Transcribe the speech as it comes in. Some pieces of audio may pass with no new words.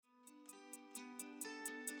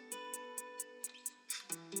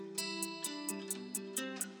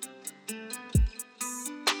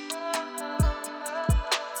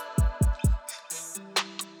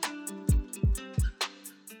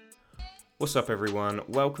What's up, everyone?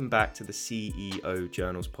 Welcome back to the CEO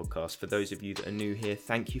Journals podcast. For those of you that are new here,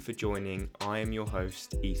 thank you for joining. I am your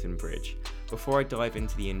host, Ethan Bridge. Before I dive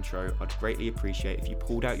into the intro, I'd greatly appreciate if you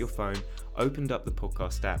pulled out your phone, opened up the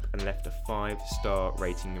podcast app, and left a 5-star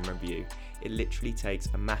rating and review. It literally takes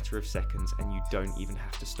a matter of seconds, and you don't even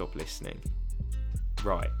have to stop listening.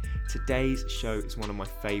 Right, today's show is one of my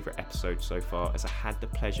favourite episodes so far, as I had the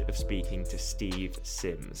pleasure of speaking to Steve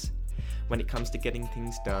Sims. When it comes to getting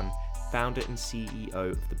things done, founder and CEO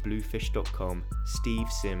of thebluefish.com,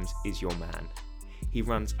 Steve Sims is your man. He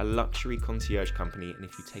runs a luxury concierge company, and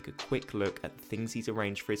if you take a quick look at the things he's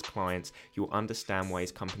arranged for his clients, you'll understand why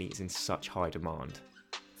his company is in such high demand.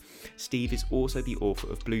 Steve is also the author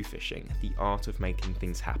of Bluefishing, The Art of Making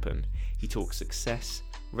Things Happen. He talks success,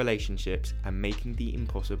 relationships, and making the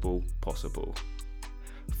impossible possible.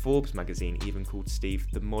 Forbes magazine even called Steve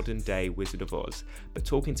the modern-day Wizard of Oz, but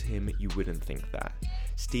talking to him, you wouldn't think that.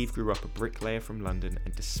 Steve grew up a bricklayer from London,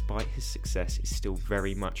 and despite his success, is still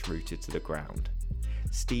very much rooted to the ground.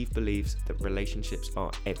 Steve believes that relationships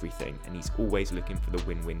are everything, and he's always looking for the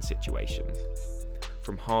win-win situation.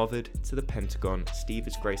 From Harvard to the Pentagon, Steve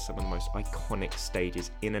has graced some of the most iconic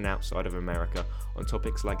stages in and outside of America on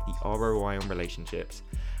topics like the ROI on relationships,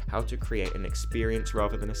 how to create an experience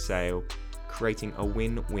rather than a sale, creating a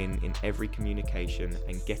win-win in every communication,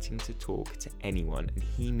 and getting to talk to anyone, and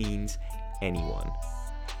he means anyone.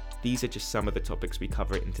 These are just some of the topics we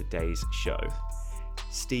cover in today's show.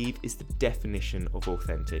 Steve is the definition of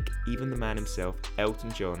authentic. Even the man himself,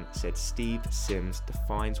 Elton John, said Steve Sims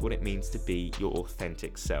defines what it means to be your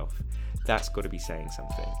authentic self. That's got to be saying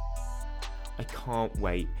something. I can't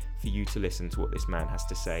wait for you to listen to what this man has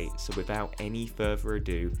to say, so without any further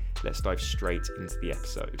ado, let's dive straight into the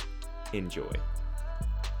episode. Enjoy.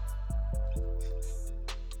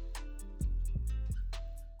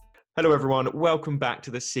 Hello everyone, welcome back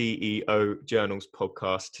to the CEO Journals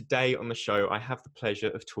podcast. Today on the show, I have the pleasure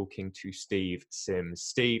of talking to Steve Sims.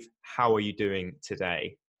 Steve, how are you doing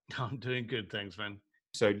today? I'm doing good, thanks, man.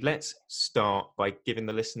 So let's start by giving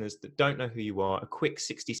the listeners that don't know who you are a quick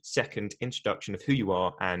 60-second introduction of who you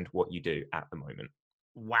are and what you do at the moment.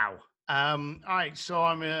 Wow. All right, so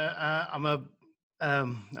I'm a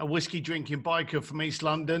whiskey drinking biker from East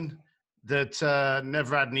London that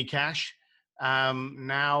never had any cash.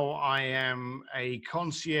 Now I am a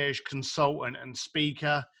concierge consultant and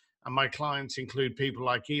speaker, and my clients include people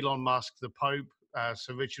like Elon Musk, the Pope,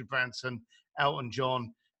 Sir Richard Branson, Elton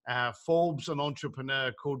John. Forbes, an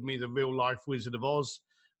entrepreneur, called me the real life Wizard of Oz.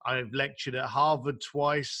 I've lectured at Harvard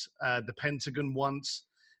twice, the Pentagon once,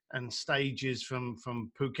 and stages from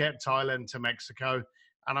Phuket, Thailand to Mexico.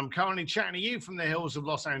 And I'm currently chatting to you from the hills of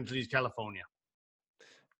Los Angeles, California.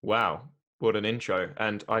 Wow. What an intro.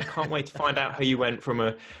 And I can't wait to find out how you went from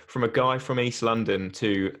a guy from East London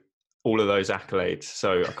to all of those accolades.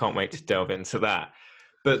 So I can't wait to delve into that.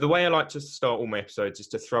 But the way I like to start all my episodes is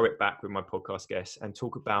to throw it back with my podcast guests and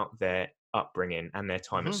talk about their upbringing and their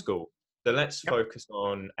time at school. So let's focus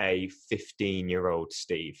on a 15-year-old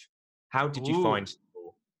Steve. How did you find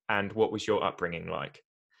school, and what was your upbringing like?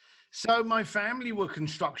 So my family were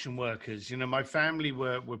construction workers. You know, my family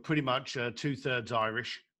were pretty much 2/3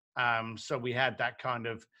 Irish. So we had that kind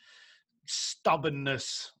of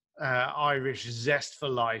stubbornness, Irish zest for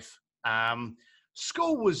life.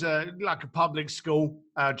 School was like a public school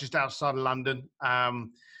just outside of London.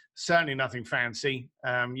 Certainly nothing fancy,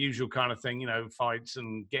 usual kind of thing, you know, fights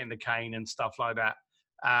and getting the cane and stuff like that.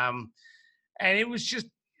 And it was just,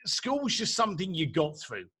 school was just something you got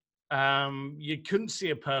through. You couldn't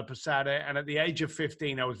see a purpose at it. And at the age of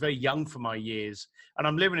 15, I was very young for my years. And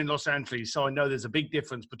I'm living in Los Angeles, so I know there's a big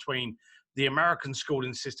difference between the American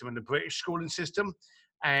schooling system and the British schooling system.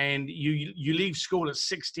 And you leave school at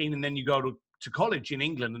 16 and then you go to college in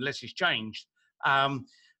England, unless it's changed.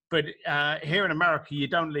 But here in America, you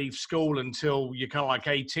don't leave school until you're kind of like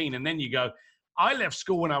 18. And then you go. I left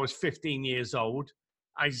school when I was 15 years old.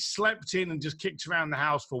 I slept in and just kicked around the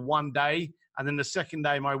house for one day. And then the second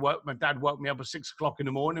day, my dad woke me up at 6 o'clock in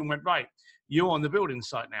the morning and went, right, you're on the building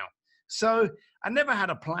site now. So I never had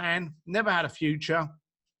a plan, never had a future.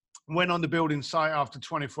 Went on the building site after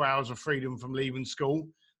 24 hours of freedom from leaving school.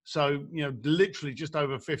 So, you know, literally just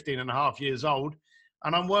over 15 and a half years old.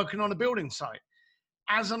 And I'm working on a building site.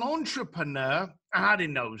 As an entrepreneur, and I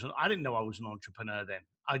didn't know I was an entrepreneur then.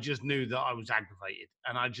 I just knew that I was aggravated.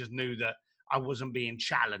 And I just knew that I wasn't being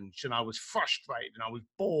challenged, and I was frustrated, and I was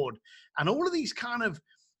bored, and all of these kind of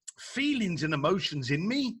feelings and emotions in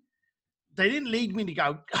me, they didn't lead me to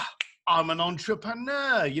go, I'm an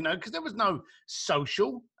entrepreneur, you know, because there was no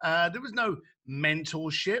social, there was no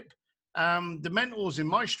mentorship. The mentors in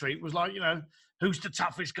my street was like, you know, who's the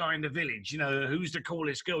toughest guy in the village? You know, who's the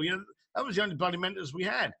coolest girl? You know, that was the only bloody mentors we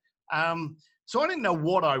had. So I didn't know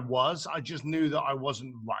what I was. I just knew that I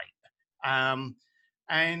wasn't right.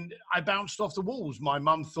 And I bounced off the walls. My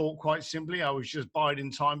mum thought quite simply I was just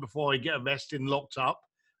biding time before I get arrested and locked up.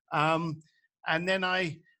 And then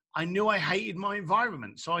I knew I hated my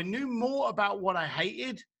environment. So I knew more about what I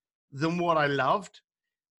hated than what I loved.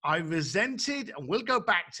 I resented, and we'll go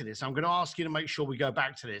back to this. I'm going to ask you to make sure we go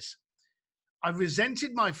back to this. I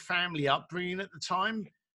resented my family upbringing at the time.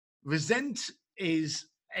 Resent is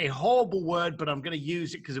a horrible word, but I'm going to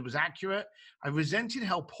use it because it was accurate. I resented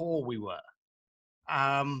how poor we were.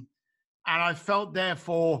 And I felt,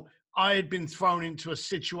 therefore, I had been thrown into a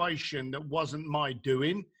situation that wasn't my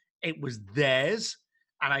doing. It was theirs.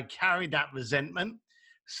 And I carried that resentment.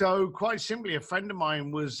 So quite simply, a friend of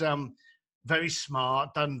mine was very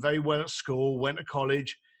smart, done very well at school, went to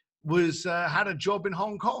college, had a job in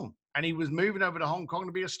Hong Kong. And he was moving over to Hong Kong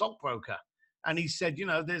to be a stockbroker. And he said, you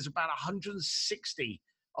know, there's about 160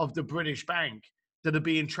 of the British Bank that are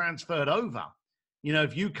being transferred over. You know,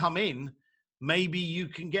 if you come in, maybe you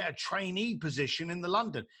can get a trainee position in the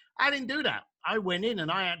London. I didn't do that. I went in and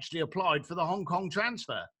I actually applied for the Hong Kong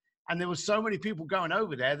transfer. And there were so many people going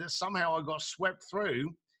over there that somehow I got swept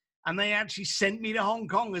through, and they actually sent me to Hong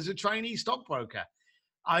Kong as a trainee stockbroker.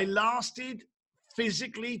 I lasted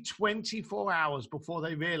physically 24 hours before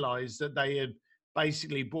they realized that they had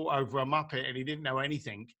basically brought over a Muppet and he didn't know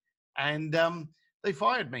anything. And they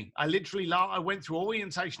fired me. I went through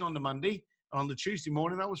orientation on the Monday. On the Tuesday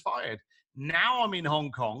morning, I was fired. Now I'm in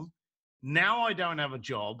Hong Kong. Now I don't have a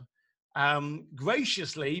job.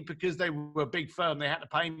 Graciously, because they were a big firm, they had to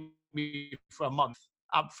pay me for a month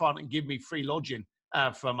up front and give me free lodging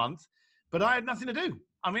for a month. But I had nothing to do.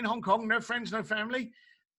 I'm in Hong Kong, no friends, no family.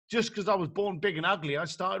 Just because I was born big and ugly, I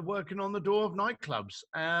started working on the door of nightclubs.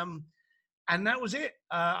 And that was it.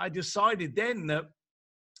 I decided then that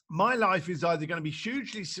my life is either going to be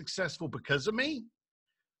hugely successful because of me,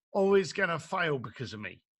 or it's going to fail because of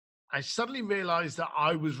me. I suddenly realized that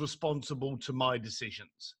I was responsible to my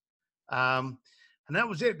decisions. And that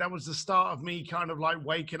was it. That was the start of me kind of like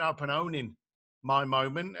waking up and owning my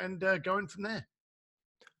moment and going from there.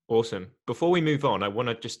 Awesome. Before we move on, I want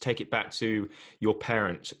to just take it back to your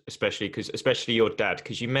parents, especially your dad,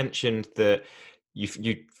 because you mentioned that you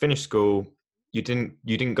finished school, you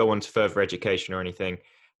didn't go on to further education or anything,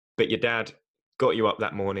 but your dad got you up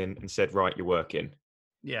that morning and said, right, you're working.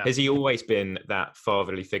 Yeah. Has he always been that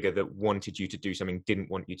fatherly figure that wanted you to do something,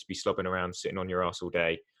 didn't want you to be slobbing around, sitting on your ass all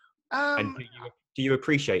day? And do you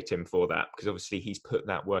appreciate him for that? Because obviously he's put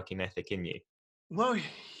that working ethic in you. Well,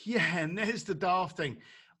 yeah, and there's the daft thing.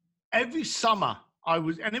 Every summer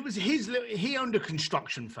he owned a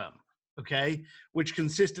construction firm, okay, which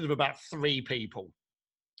consisted of about 3 people.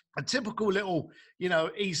 A typical little,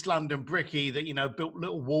 East London brickie that, built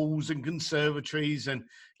little walls and conservatories. And,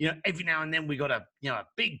 every now and then we got a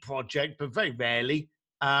big project, but very rarely.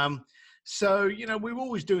 So, we were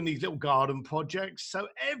always doing these little garden projects. So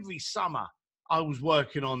every summer I was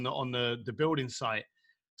working on the building site.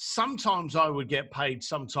 Sometimes I would get paid,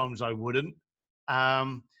 sometimes I wouldn't.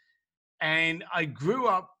 And I grew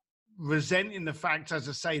up resenting the fact, as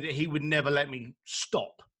I say, that he would never let me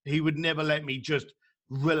stop. He would never let me just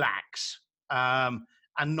relax and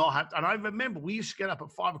not have. And I remember we used to get up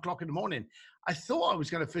at 5 o'clock in the morning. I thought I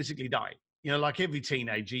was going to physically die. Like every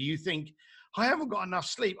teenager, you think, I haven't got enough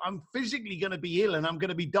sleep. I'm physically going to be ill and I'm going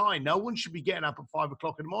to be dying. No one should be getting up at 5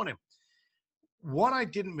 o'clock in the morning. What I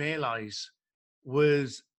didn't realize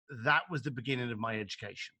was that was the beginning of my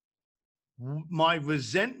education. My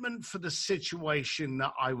resentment for the situation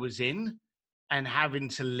that I was in and having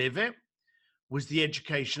to live it was the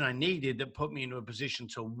education I needed that put me into a position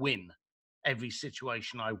to win every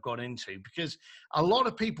situation I got into. Because a lot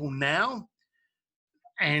of people now,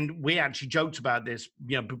 and we actually joked about this,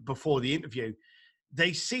 before the interview,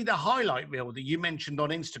 they see the highlight reel that you mentioned on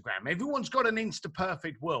Instagram. Everyone's got an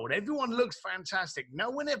Insta-perfect world. Everyone looks fantastic. No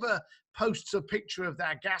one ever posts a picture of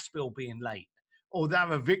their gas bill being late, or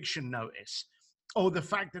their eviction notice, or the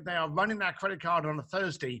fact that they are running their credit card on a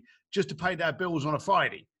Thursday just to pay their bills on a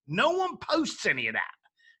Friday. No one posts any of that.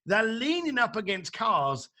 They're leaning up against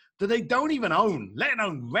cars that they don't even own, let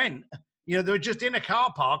alone rent. They're just in a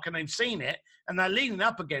car park and they've seen it and they're leaning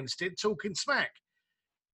up against it, talking smack.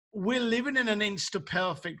 We're living in an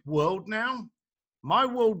Insta-perfect world now. My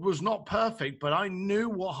world was not perfect, but I knew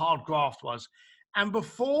what hard graft was. And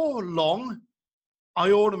before long,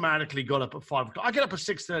 I automatically got up at 5 o'clock. I get up at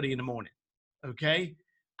 6:30 in the morning, okay?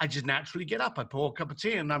 I just naturally get up. I pour a cup of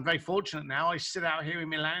tea, and I'm very fortunate now. I sit out here in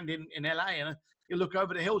Milan, in LA, and you look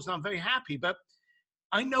over the hills, and I'm very happy. But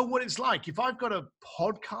I know what it's like. If I've got a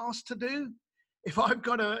podcast to do, if I've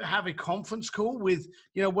got to have a conference call with,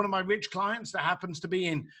 one of my rich clients that happens to be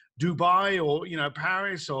in Dubai or,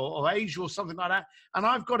 Paris or Asia or something like that, and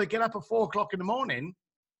I've got to get up at 4:00 in the morning,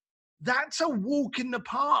 that's a walk in the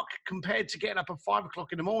park compared to getting up at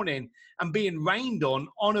 5:00 in the morning and being rained on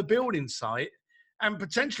a building site and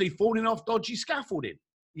potentially falling off dodgy scaffolding,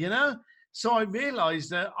 So I realized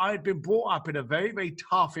that I had been brought up in a very, very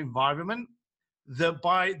tough environment. The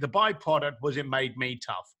byproduct was it made me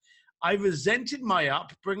tough. I resented my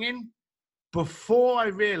upbringing before I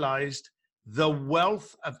realized the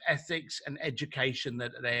wealth of ethics and education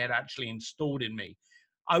that they had actually installed in me.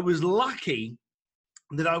 I was lucky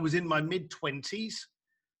that I was in my mid-20s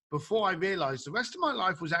before I realized the rest of my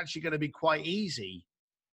life was actually going to be quite easy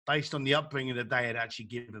based on the upbringing that they had actually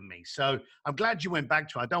given me. So I'm glad you went back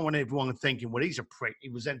to it. I don't want everyone thinking, well, he's a prick, he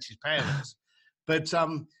resents his parents. But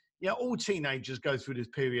all teenagers go through this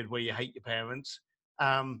period where you hate your parents.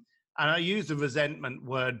 And I use the resentment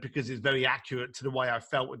word because it's very accurate to the way I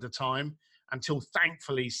felt at the time, until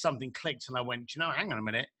thankfully something clicked and I went, hang on a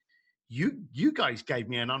minute, you guys gave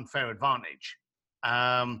me an unfair advantage.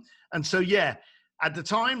 And so, at the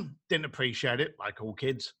time, didn't appreciate it, like all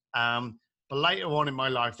kids. But later on in my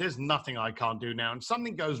life, there's nothing I can't do now. And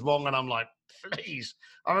something goes wrong and I'm like, please.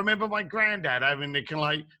 I remember my granddad having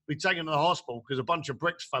to be taken to the hospital because a bunch of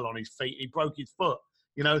bricks fell on his feet. He broke his foot.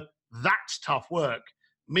 That's tough work.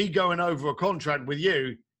 Me going over a contract with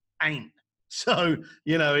you ain't. So,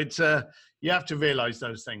 it's you have to realize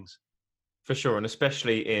those things. For sure, and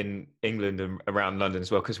especially in England and around London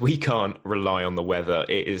as well, because we can't rely on the weather.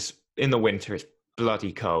 It is, in the winter, it's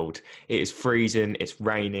bloody cold. It is freezing, it's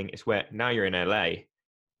raining, it's wet. Now you're in LA.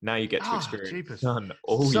 Now you get to experience sun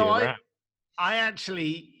all year round. I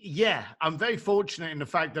actually, I'm very fortunate in the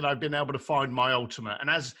fact that I've been able to find my ultimate. And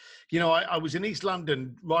as, I was in East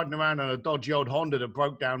London riding around on a dodgy old Honda that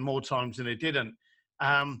broke down more times than it didn't.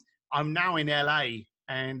 I'm now in LA.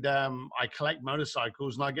 And I collect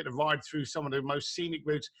motorcycles and I get to ride through some of the most scenic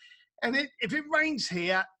routes. And if it rains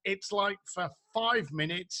here, it's like for 5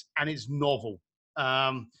 minutes and it's novel.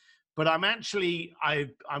 But I'm actually,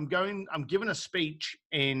 I'm giving a speech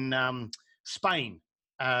in Spain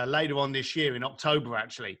later on this year in October,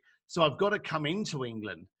 actually. So I've got to come into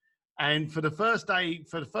England. And for the first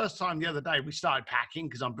time the other day, we started packing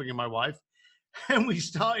because I'm bringing my wife. And we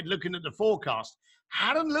started looking at the forecast.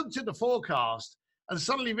 Hadn't looked at the forecast. And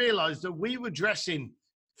suddenly realized that we were dressing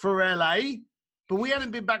for LA, but we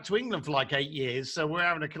hadn't been back to England for like 8 years. So we're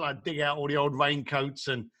having to dig out all the old raincoats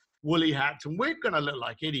and woolly hats. And we're going to look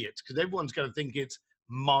like idiots because everyone's going to think it's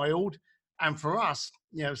mild. And for us,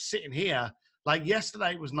 sitting here, like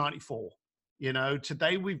yesterday it was 94.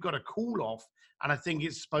 Today we've got a cool off. And I think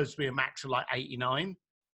it's supposed to be a max of like 89.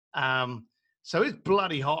 So it's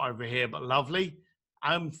bloody hot over here, but lovely.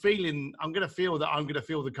 I'm going to feel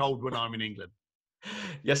the cold when I'm in England.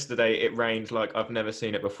 Yesterday it rained like I've never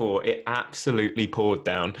seen it before. It absolutely poured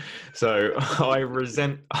down. So I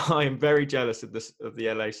am very jealous of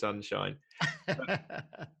the LA sunshine.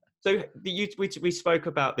 So we spoke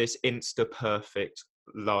about this Insta perfect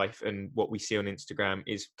life, and what we see on Instagram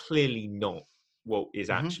is clearly not what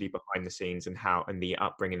is actually behind the scenes, and the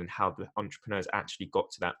upbringing and how the entrepreneurs actually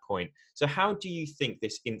got to that point. So how do you think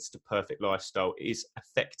this Insta perfect lifestyle is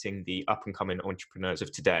affecting the up and coming entrepreneurs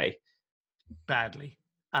of today? Badly.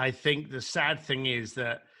 I think the sad thing is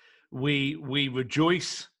that we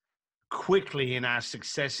rejoice quickly in our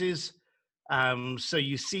successes. So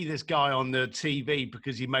you see this guy on the TV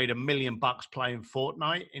because he made $1 million playing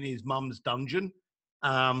Fortnite in his mum's dungeon.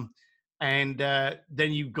 And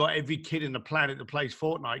then you've got every kid in the planet that plays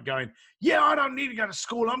Fortnite going, I don't need to go to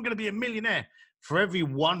school. I'm going to be a millionaire. For every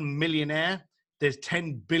 1 millionaire, there's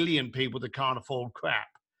 10 billion people that can't afford crap.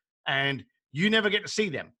 And you never get to see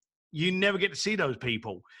them. You never get to see those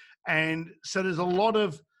people. And so there's a lot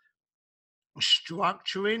of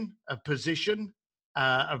structuring of position,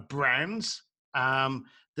 of brands.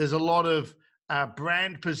 There's a lot of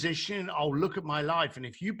brand position. Oh, look at my life. And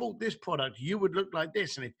if you bought this product, you would look like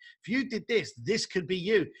this. And if you did this, this could be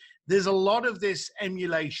you. There's a lot of this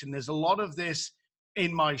emulation. There's a lot of this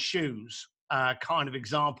in my shoes kind of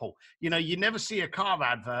example. You never see a car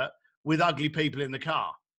advert with ugly people in the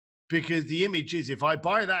car. Because the image is, if I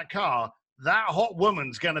buy that car, that hot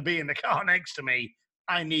woman's going to be in the car next to me.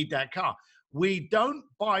 I need that car. We don't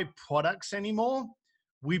buy products anymore.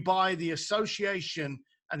 We buy the association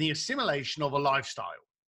and the assimilation of a lifestyle.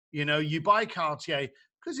 You buy Cartier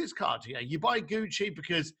because it's Cartier. You buy Gucci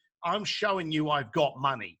because I'm showing you I've got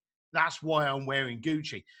money. That's why I'm wearing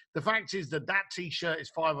Gucci. The fact is that T-shirt is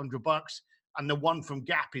 $500 and the one from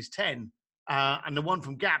Gap is 10. and the one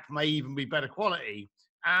from Gap may even be better quality.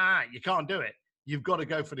 You can't do it. You've got to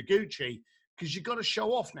go for the Gucci because you've got to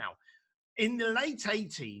show off now. In the late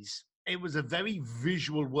 80s, it was a very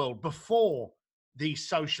visual world before the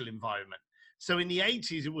social environment. So in the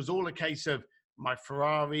 80s, it was all a case of my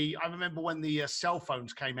Ferrari. I remember when the cell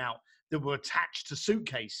phones came out that were attached to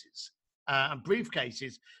suitcases and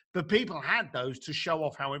briefcases, but people had those to show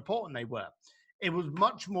off how important they were. It was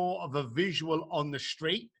much more of a visual on the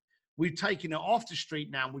street. We've taken it off the street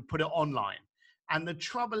now and we put it online. And the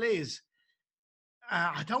trouble is,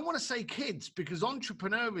 I don't want to say kids, because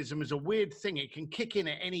entrepreneurism is a weird thing. It can kick in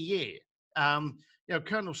at any year.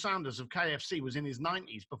 Colonel Sanders of KFC was in his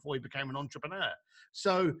 90s before he became an entrepreneur.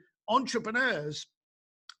 So entrepreneurs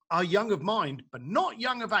are young of mind, but not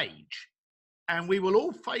young of age. And we will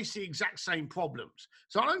all face the exact same problems.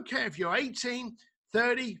 So I don't care if you're 18,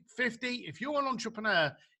 30, 50, if you're an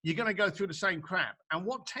entrepreneur, you're going to go through the same crap. And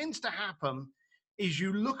what tends to happen is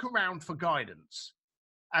you look around for guidance.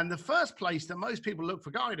 And the first place that most people look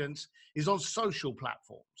for guidance is on social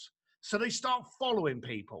platforms. So they start following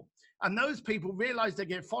people. And those people realize they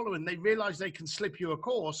get following. They realize they can slip you a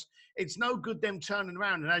course. It's no good them turning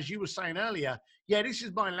around. And as you were saying earlier, yeah, this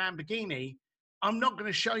is my Lamborghini. I'm not going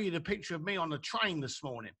to show you the picture of me on the train this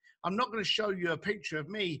morning. I'm not going to show you a picture of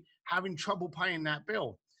me having trouble paying that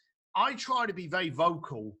bill. I try to be very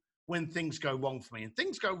vocal when things go wrong for me. And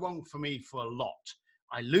things go wrong for me for a lot.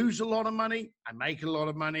 I lose a lot of money. I make a lot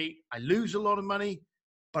of money. I lose a lot of money.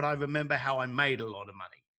 But I remember how I made a lot of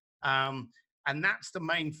money. And that's the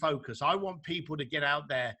main focus. I want people to get out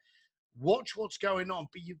there, watch what's going on.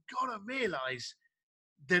 But you've got to realize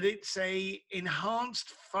that it's a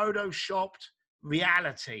enhanced, photoshopped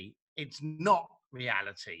reality. It's not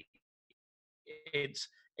reality. It's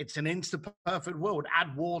an insta-perfect world.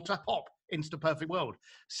 Add water, pop, insta-perfect world.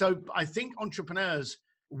 So I think entrepreneurs,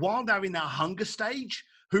 while they're in that hunger stage,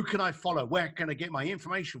 who can I follow? Where can I get my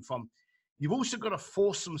information from? You've also got to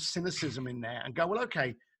force some cynicism in there and go, well,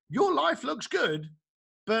 okay, your life looks good,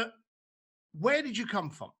 but where did you come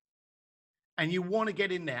from? And you want to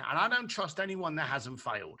get in there. And I don't trust anyone that hasn't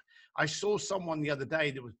failed. I saw someone the other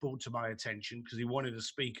day that was brought to my attention because he wanted to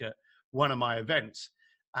speak at one of my events.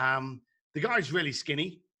 The guy's really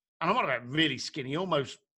skinny. And I'm not about really skinny,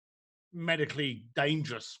 almost medically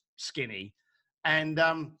dangerous skinny. And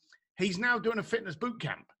he's now doing a fitness boot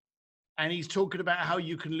camp. And he's talking about how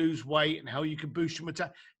you can lose weight and how you can boost your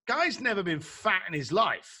metabolism. Guy's never been fat in his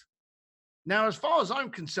life. Now, as far as I'm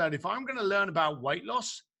concerned, if I'm going to learn about weight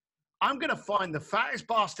loss, I'm going to find the fattest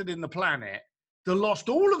bastard in the planet that lost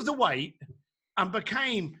all of the weight and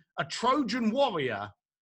became a Trojan warrior.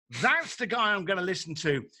 That's the guy I'm going to listen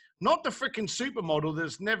to, not the freaking supermodel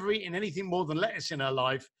that's never eaten anything more than lettuce in her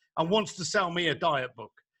life and wants to sell me a diet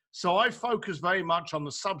book. So I focus very much on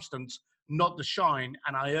the substance, not the shine,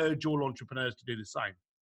 and I urge all entrepreneurs to do the same.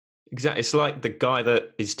 Exactly. It's like the guy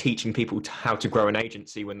that is teaching people how to grow an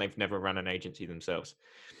agency when they've never run an agency themselves.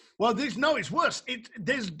 Well, it's worse.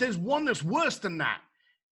 There's one that's worse than that.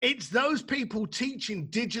 It's those people teaching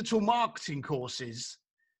digital marketing courses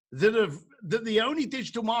that the only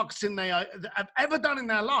digital marketing they have ever done in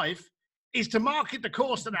their life is to market the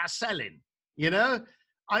course that they're selling. You know,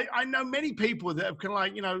 I know many people that have kind of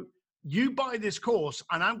like, you know, you buy this course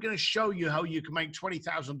and I'm going to show you how you can make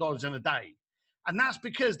 $20,000 in a day. And that's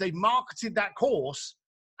because they marketed that course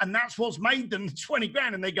and that's what's made them 20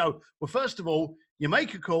 grand. And they go, well, first of all, you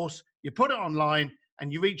make a course, you put it online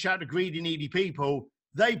and you reach out to greedy, needy people.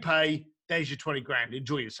 They pay, there's your 20 grand.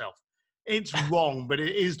 Enjoy yourself. It's wrong, but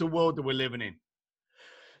it is the world that we're living in.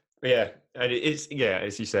 Yeah, and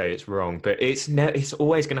as you say, it's wrong, but it's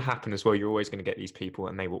always going to happen as well. You're always going to get these people,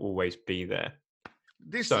 and they will always be there.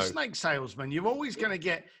 This is the snake salesman. You're always going to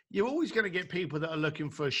get people that are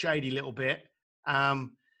looking for a shady little bit,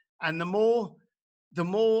 and the more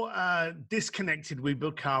disconnected we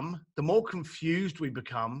become, the more confused we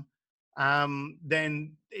become,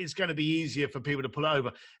 then it's going to be easier for people to pull it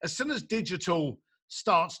over. As soon as digital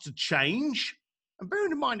starts to change, and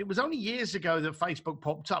bearing in mind, it was only years ago that Facebook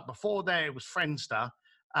popped up. Before there, it was Friendster.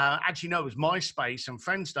 Actually, no, it was MySpace and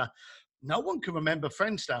Friendster. No one can remember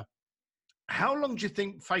Friendster. How long do you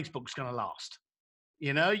think Facebook's going to last?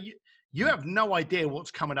 You know, you have no idea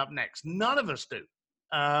what's coming up next. None of us do.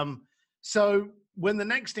 So when the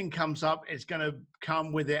next thing comes up, it's going to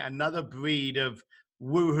come with it another breed of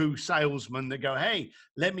woohoo salesmen that go, hey,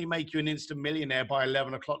 let me make you an instant millionaire by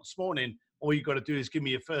 11 o'clock this morning. All you got to do is give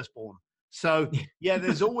me your firstborn. So yeah,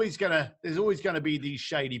 there's always gonna be these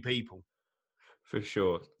shady people. For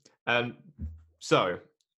sure. So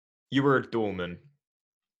you were a doorman.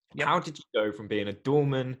 Yep. How did you go from being a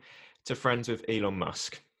doorman to friends with Elon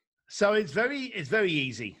Musk? So it's very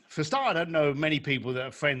easy. For a start, I don't know many people that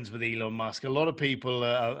are friends with Elon Musk. A lot of people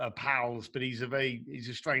are pals, but he's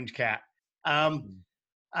a strange cat. Um,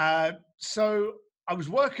 Mm. so I was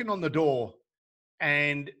working on the door,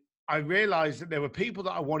 and I realized that there were people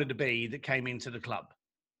that I wanted to be that came into the club.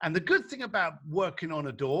 And the good thing about working on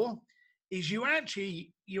a door is you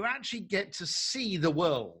actually get to see the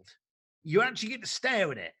world. You actually get to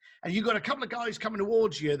stare at it. And you've got a couple of guys coming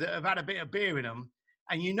towards you that have had a bit of beer in them,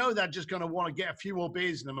 and you know they're just going to want to get a few more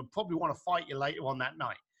beers in them and probably want to fight you later on that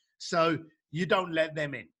night. So you don't let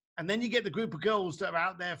them in. And then you get the group of girls that are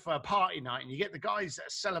out there for a party night, and you get the guys that are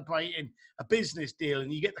celebrating a business deal,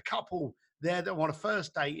 and you get the couple there that want a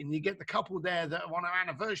first date, and you get the couple there that want an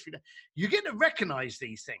anniversary. You get to recognize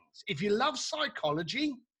these things. If you love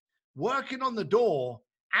psychology, working on the door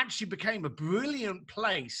actually became a brilliant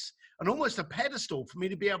place and almost a pedestal for me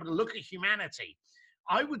to be able to look at humanity.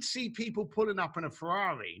 I would see people pulling up in a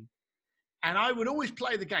Ferrari, and I would always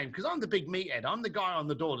play the game because I'm the big meathead. I'm the guy on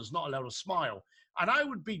the door that's not allowed to smile. And I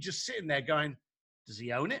would be just sitting there going, does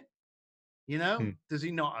he own it? Does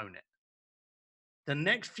he not own it? The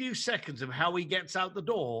next few seconds of how he gets out the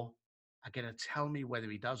door are going to tell me whether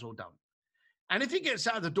he does or don't. And if he gets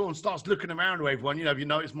out of the door and starts looking around to everyone, have you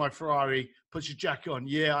noticed my Ferrari? Puts his jacket on.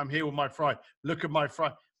 Yeah, I'm here with my Ferrari. Look at my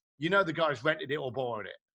Ferrari. The guy's rented it or borrowed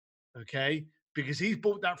it, okay? Because he's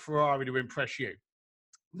bought that Ferrari to impress you.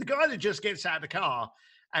 The guy that just gets out of the car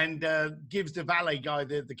and gives the valet guy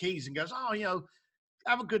the keys and goes,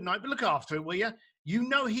 have a good night, but look after it, will you?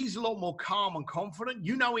 He's a lot more calm and confident.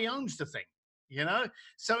 He owns the thing,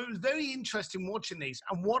 So it was very interesting watching these.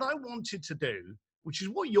 And what I wanted to do, which is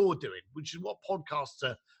what you're doing, which is what podcasts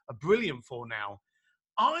are brilliant for now,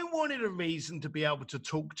 I wanted a reason to be able to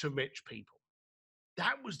talk to rich people.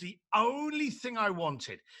 That was the only thing I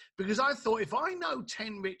wanted, because I thought if I know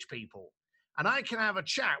 10 rich people and I can have a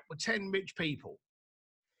chat with 10 rich people,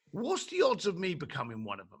 what's the odds of me becoming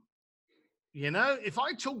one of them? If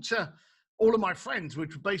I talk to all of my friends,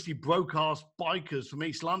 which were basically broke-ass bikers from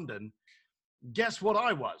East London, guess what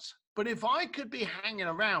I was? But if I could be hanging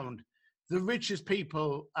around the richest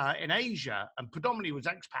people in Asia, and predominantly was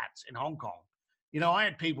expats in Hong Kong, I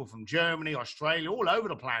had people from Germany, Australia, all over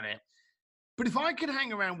the planet. But if I could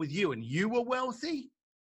hang around with you and you were wealthy,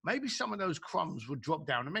 maybe some of those crumbs would drop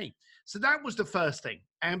down to me. So that was the first thing.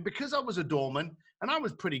 And because I was a doorman and I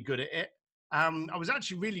was pretty good at it, I was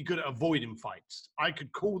actually really good at avoiding fights. I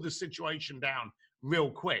could cool the situation down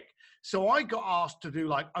real quick. So I got asked to do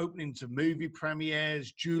like openings of movie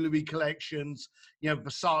premieres, jewelry collections.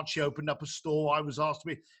 Versace opened up a store. I was asked to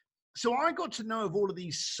be. So I got to know of all of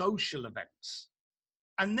these social events.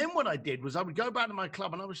 And then what I did was I would go back to my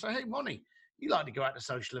club and I would say, hey, Ronnie, you like to go out to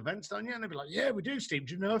social events, don't you? And they'd be like, yeah, we do, Steve.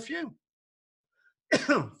 Do you know a few?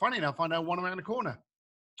 Funny enough, I know one around the corner.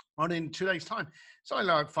 On in 2 days' time. So I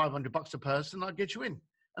like $500 a person, I'd get you in.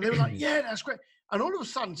 And they were like, yeah, that's great. And all of a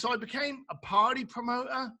sudden, so I became a party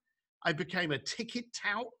promoter. I became a ticket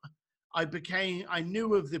tout. I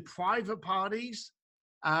knew of the private parties.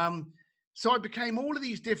 So I became all of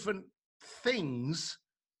these different things,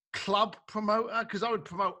 club promoter, because I would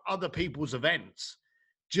promote other people's events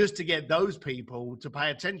just to get those people to pay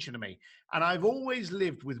attention to me. And I've always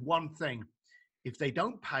lived with one thing. If they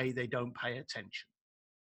don't pay, they don't pay attention.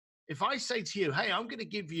 If I say to you, hey, I'm going to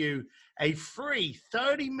give you a free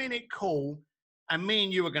 30-minute call and me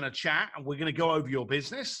and you are going to chat and we're going to go over your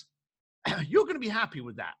business, you're going to be happy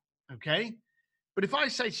with that, okay? But if I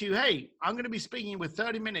say to you, hey, I'm going to be speaking with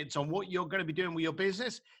 30 minutes on what you're going to be doing with your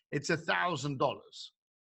business, it's $1,000.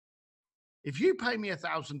 If you pay me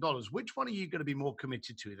 $1,000, which one are you going to be more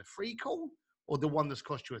committed to, the free call or the one that's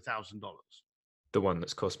cost you $1,000? The one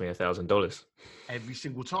that's cost me $1,000. Every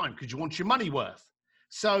single time, because you want your money worth.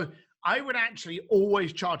 So I would actually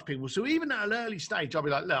always charge people. So even at an early stage, I'll be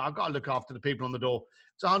like, look, I've got to look after the people on the door.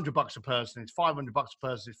 It's $100 a person. It's $500 a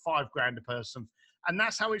person. It's $5,000 a person. And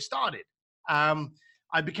that's how it started.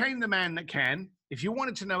 I became the man that can. If you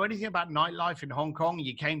wanted to know anything about nightlife in Hong Kong,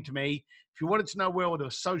 you came to me. If you wanted to know where all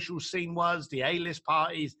the social scene was, the A-list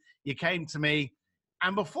parties, you came to me.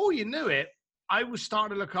 And before you knew it, I was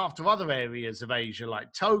starting to look after other areas of Asia,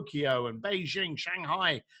 like Tokyo and Beijing,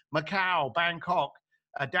 Shanghai, Macau, Bangkok,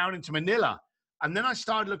 down into Manila. And then I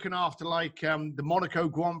started looking after like the Monaco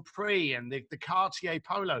Grand Prix and the Cartier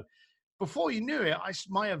Polo. Before you knew it,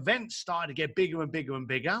 my events started to get bigger and bigger and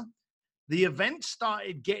bigger. The events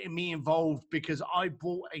started getting me involved because I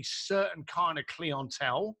brought a certain kind of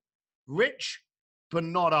clientele, rich, but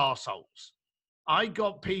not arseholes. I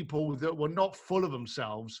got people that were not full of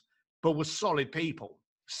themselves, but were solid people.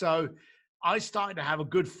 So I started to have a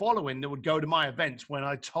good following that would go to my events when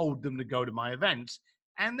I told them to go to my events.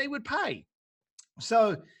 and they would pay.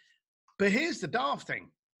 So, but here's the daft thing.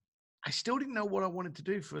 I still didn't know what I wanted to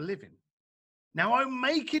do for a living. Now I'm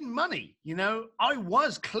making money, I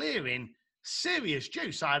was clearing serious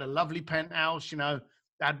juice. I had a lovely penthouse, I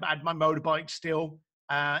had my motorbike still.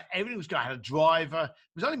 Everything was good. I had a driver.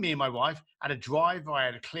 It was only me and my wife. I had a driver, I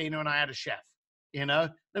had a cleaner, and I had a chef.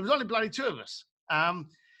 There was only bloody two of us.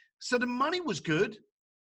 So the money was good,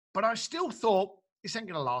 but I still thought, this ain't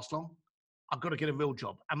going to last long. I've got to get a real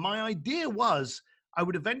job. And my idea was I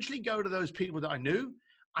would eventually go to those people that I knew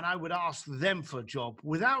and I would ask them for a job.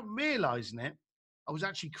 Without realizing it, I was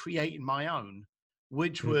actually creating my own,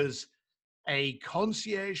 which was a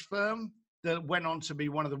concierge firm that went on to be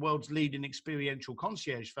one of the world's leading experiential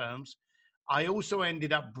concierge firms. I also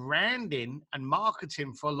ended up branding and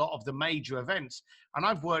marketing for a lot of the major events. And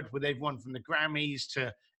I've worked with everyone from the Grammys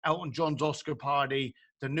to Elton John's Oscar party,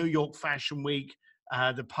 the New York Fashion Week,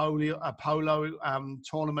 the polo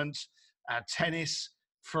tournaments, tennis,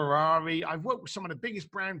 Ferrari. I've worked with some of the biggest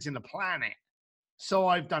brands in the planet. So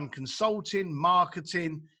I've done consulting,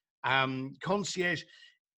 marketing, concierge.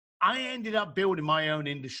 I ended up building my own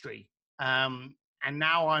industry. And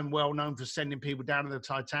now I'm well known for sending people down to the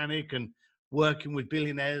Titanic and working with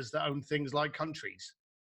billionaires that own things like countries.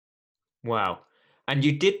 Wow. And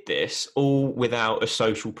you did this all without a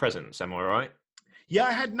social presence, am I right? Yeah,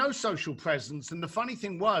 I had no social presence. And the funny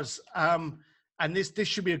thing was, and this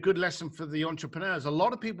should be a good lesson for the entrepreneurs, a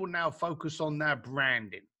lot of people now focus on their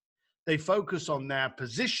branding. They focus on their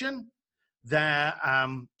position, their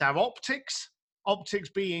optics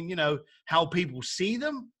being, how people see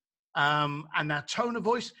them, and their tone of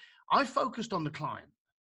voice. I focused on the client.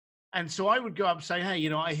 And so I would go up and say, hey,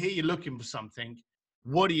 I hear you're looking for something.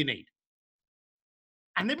 What do you need?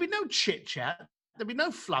 And there'd be no chit chat. There'd be no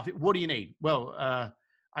fluff. What do you need? Well,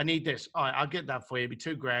 I need this. All right, I'll get that for you. It'd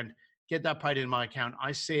be $2,000. Get that paid in my account.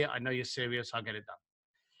 I see it. I know you're serious. I'll get it done.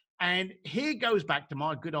 And here goes back to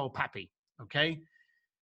my good old pappy. Okay.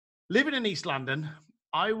 Living in East London,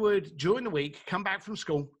 I would, during the week, come back from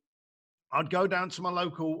school. I'd go down to my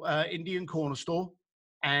local Indian corner store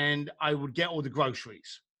and I would get all the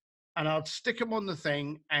groceries. And I'd stick them on the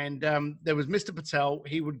thing. And there was Mr. Patel.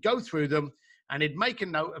 He would go through them and he'd make a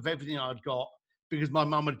note of everything I'd got because my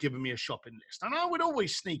mum had given me a shopping list. And I would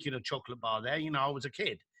always sneak in a chocolate bar there. I was a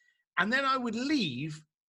kid. And then I would leave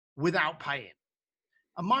without paying.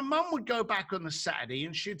 And my mum would go back on the Saturday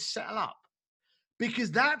and she'd settle up because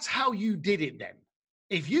that's how you did it then.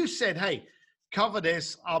 If you said, hey, cover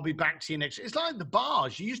this, I'll be back to you next. It's like the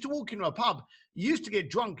bars. You used to walk into a pub. You used to get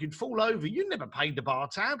drunk. You'd fall over. You never paid the bar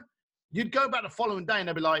tab. You'd go back the following day and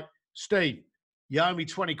they'd be like, Steve, you owe me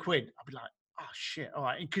 20 quid. I'd be like, oh, shit. All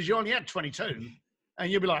right. Because you only had 22.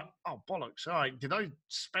 And you'd be like, oh, bollocks. All right. Did I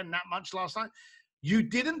spend that much last night? You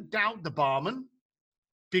didn't doubt the barman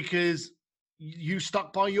because you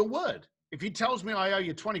stuck by your word. If he tells me I owe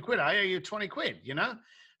you 20 quid, I owe you 20 quid,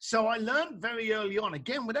 So I learned very early on,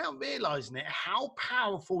 again, without realizing it, how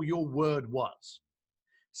powerful your word was.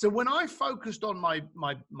 So when I focused on my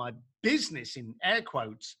business, in air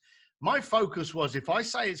quotes, my focus was if I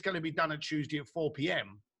say it's going to be done at Tuesday at 4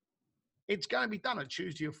 p.m., it's going to be done at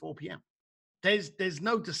Tuesday at 4 p.m. There's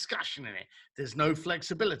no discussion in it. There's no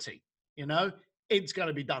flexibility, It's going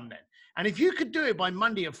to be done then. And if you could do it by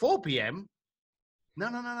Monday at 4 p.m.,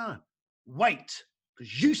 no. Wait,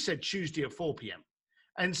 because you said Tuesday at 4 p.m.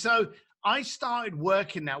 And so I started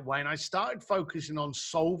working that way and I started focusing on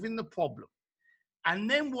solving the problem. And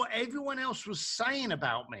then what everyone else was saying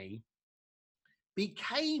about me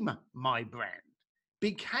became my brand,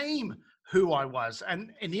 became who I was.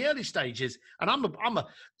 And in the early stages, and I'm a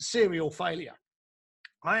serial failure.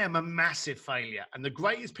 I am a massive failure. And the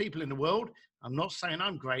greatest people in the world, I'm not saying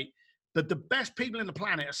I'm great, but the best people in the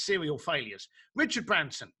planet are serial failures. Richard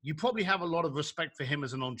Branson, you probably have a lot of respect for him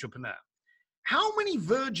as an entrepreneur. How many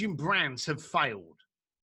Virgin brands have failed?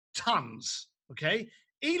 Tons, okay?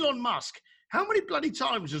 Elon Musk, how many bloody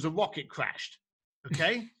times has a rocket crashed,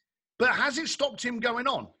 okay? But has it stopped him going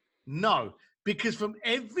on? No, because from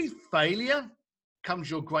every failure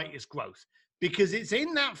comes your greatest growth. Because it's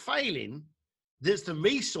in that failing there's the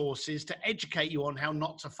resources to educate you on how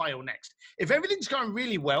not to fail next. If everything's going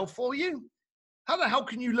really well for you, how the hell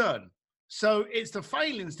can you learn? So it's the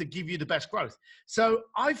failings that give you the best growth. So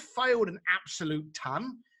I failed an absolute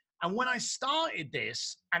ton. And when I started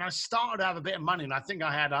this and I started to have a bit of money, and I think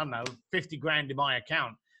I had, 50 grand in my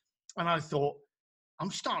account. And I thought, I'm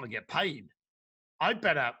starting to get paid. I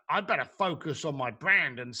better focus on my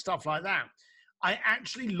brand and stuff like that. I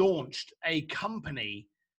actually launched a company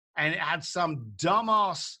and it had some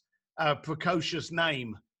dumbass, precocious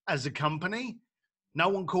name as a company. No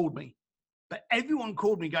one called me But everyone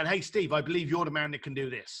called me going, hey, Steve, I believe you're the man that can do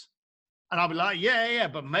this. And I'll be like, yeah,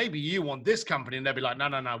 but maybe you want this company. And they'll be like,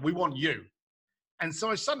 no, we want you. And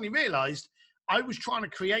so I suddenly realized I was trying to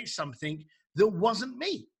create something that wasn't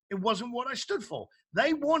me. It wasn't what I stood for.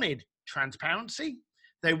 They wanted transparency.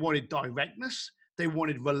 They wanted directness. They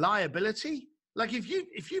wanted reliability. Like if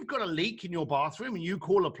you've got a leak in your bathroom and you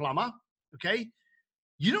call a plumber, okay,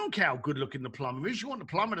 you don't care how good looking the plumber is. You want the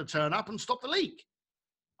plumber to turn up and stop the leak.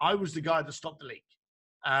 I was the guy that stopped the leak.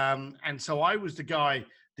 And so I was the guy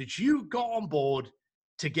that you got on board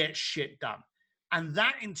to get shit done. And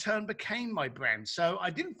that in turn became my brand. So I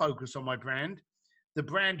didn't focus on my brand. The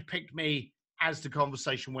brand picked me as the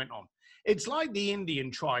conversation went on. It's like the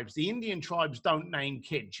Indian tribes. The Indian tribes don't name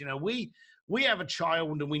kids. You know, we have a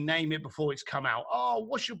child and we name it before it's come out. Oh,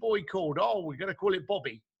 what's your boy called? Oh, we're going to call it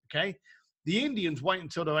Bobby. Okay. The Indians wait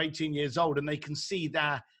until they're 18 years old and they can see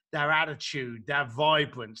their attitude, their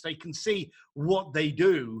vibrance. They can see what they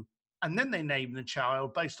do. And then they name the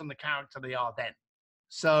child based on the character they are then.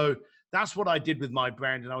 So that's what I did with my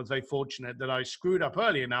brand. And I was very fortunate that I screwed up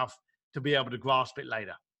early enough to be able to grasp it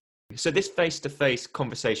later. So this face-to-face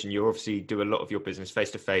conversation, you obviously do a lot of your business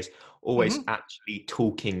face-to-face, always actually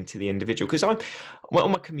talking to the individual. Because I'm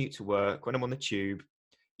on my commute to work, when I'm on the tube,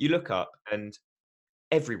 you look up and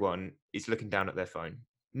everyone is looking down at their phone.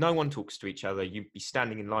 No one talks to each other. You'd be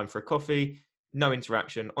standing in line for a coffee, no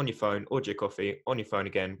interaction, on your phone, order your coffee, on your phone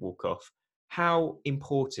again, walk off. How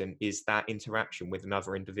important is that interaction with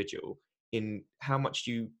another individual in how much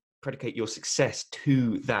you predicate your success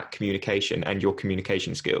to that communication and your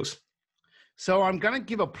communication skills? So I'm going to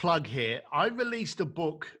give a plug here. I released a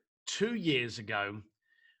book 2 years ago.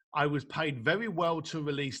 I was paid very well to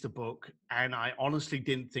release the book, and I honestly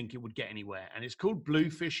didn't think it would get anywhere. And it's called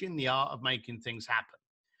Bluefishing, The Art of Making Things Happen.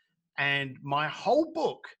 And my whole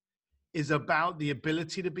book is about the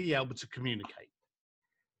ability to be able to communicate.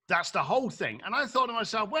 That's the whole thing. And I thought to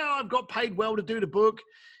myself, well, I've got paid well to do the book.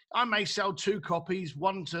 I may sell 2 copies,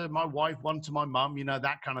 one to my wife, one to my mum, you know,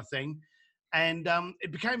 that kind of thing. And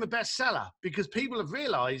it became a bestseller because people have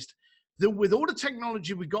realized that with all the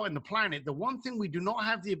technology we got in the planet, the one thing we do not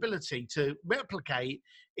have the ability to replicate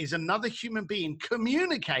is another human being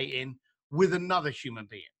communicating with another human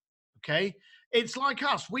being. Okay. It's like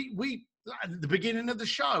us. We at the beginning of the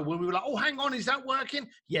show when we were like, oh, hang on, is that working?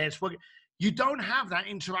 Yeah, it's working. You don't have that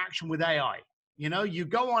interaction with AI. You know, you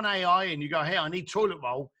go on AI and you go, hey, I need toilet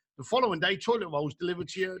roll. The following day, toilet roll is delivered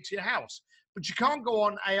to your house. But you can't go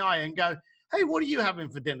on AI and go, hey, what are you having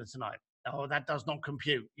for dinner tonight? Oh, that does not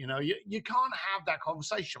compute. You know, you can't have that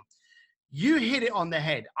conversation. You hit it on the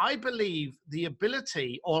head. I believe the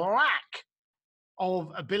ability or lack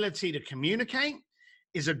of ability to communicate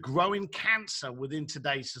is a growing cancer within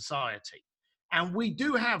today's society. And we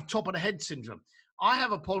do have top of the head syndrome. I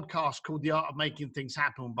have a podcast called The Art of Making Things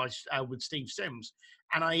Happen with Steve Sims.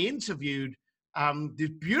 And I interviewed this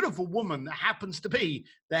beautiful woman that happens to be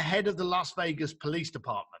the head of the Las Vegas Police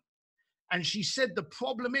Department. And she said the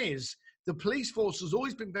problem is the police force has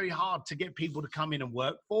always been very hard to get people to come in and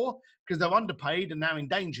work for because they're underpaid and they're in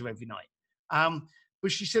danger every night.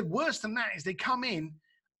 But she said worse than that is they come in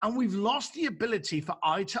and we've lost the ability for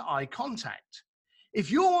eye-to-eye contact. If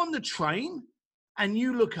you're on the train and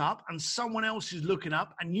you look up and someone else is looking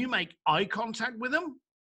up and you make eye contact with them,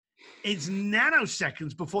 it's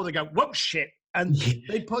nanoseconds before they go, whoop, shit, and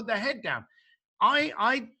they put their head down.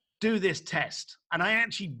 I do this test, and I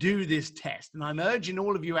actually do this test, and I'm urging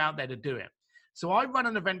all of you out there to do it. So I run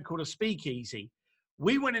an event called a Speakeasy.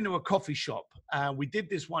 We went into a coffee shop. We did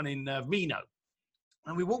this one in Reno,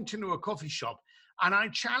 and we walked into a coffee shop, and I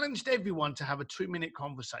challenged everyone to have a 2-minute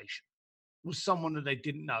conversation with someone that they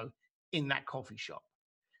didn't know in that coffee shop.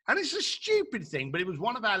 And it's a stupid thing, but it was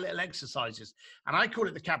one of our little exercises, and I call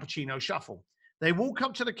it the cappuccino shuffle. They walk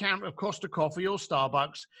up to the counter of Costa Coffee or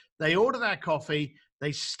Starbucks. They order their coffee.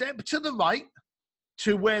 They step to the right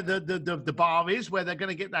to where the bar is, where they're going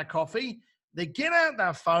to get their coffee. They get out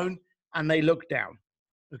their phone and they look down,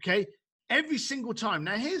 okay? Every single time.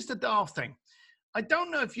 Now, here's the daft thing. I don't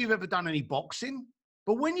know if you've ever done any boxing,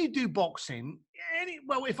 but when you do boxing,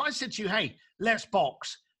 if I said to you, hey, let's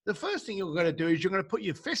box, the first thing you're going to do is you're going to put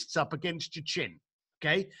your fists up against your chin,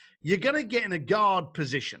 okay? You're going to get in a guard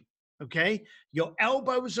position, okay? Your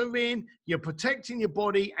elbows are in, you're protecting your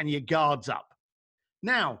body, and your guard's up.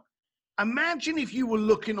 Now, imagine if you were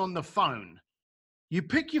looking on the phone. You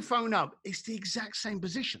pick your phone up, it's the exact same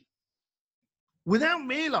position. Without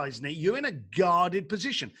realizing it, you're in a guarded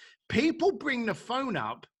position. People bring the phone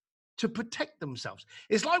up to protect themselves.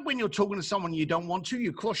 It's like when you're talking to someone you don't want to,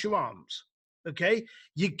 you cross your arms, okay?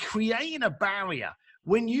 You're creating a barrier.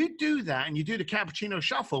 When you do that and you do the cappuccino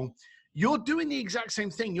shuffle, you're doing the exact same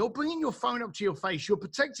thing. You're bringing your phone up to your face, you're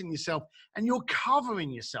protecting yourself, and you're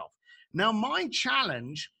covering yourself. Now, my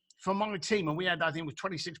challenge for my team, and we had, I think it was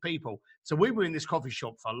 26 people, so we were in this coffee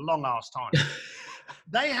shop for a long ass time.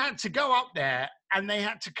 They had to go up there and they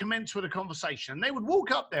had to commence with a conversation. And they would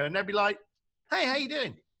walk up there and they'd be like, hey, how you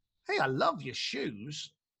doing? Hey, I love your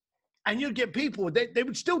shoes. And you'd get people, they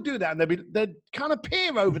would still do that. And they'd kind of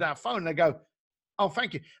peer over that phone and they go, oh,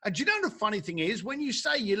 thank you. And do you know the funny thing is, when you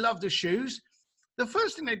say you love the shoes, the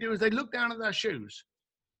first thing they do is they look down at their shoes.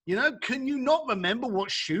 You know, can you not remember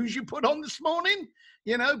what shoes you put on this morning?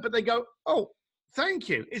 You know, but they go, oh, thank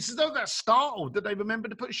you. It's as though they're startled that they remember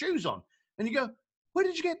to put shoes on. And you go, where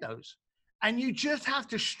did you get those? And you just have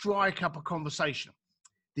to strike up a conversation.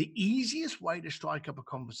 The easiest way to strike up a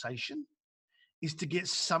conversation is to get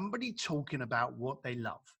somebody talking about what they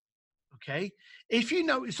love, okay? If you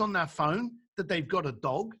notice on their phone that they've got a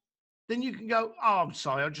dog, then you can go, oh, I'm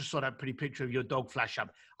sorry, I just saw that pretty picture of your dog flash up.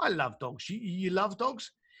 I love dogs. You love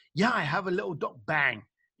dogs? Yeah, I have a little dog. Bang.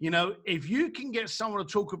 You know, if you can get someone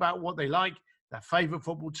to talk about what they like, their favorite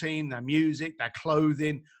football team, their music, their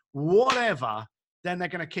clothing, whatever, then they're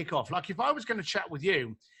going to kick off. Like if I was going to chat with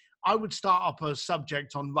you, I would start up a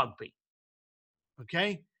subject on rugby,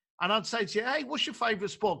 okay? And I'd say to you, hey, what's your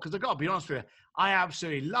favorite sport? Because I've got to be honest with you, I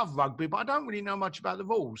absolutely love rugby, but I don't really know much about the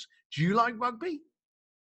rules. Do you like rugby?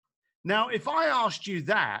 Now, if I asked you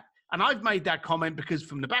that, and I've made that comment because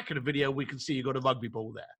from the back of the video, we can see you got a rugby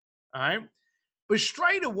ball there, all right? But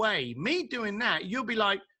straight away, me doing that, you'll be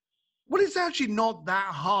like, well, it's actually not that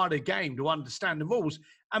hard a game to understand the rules.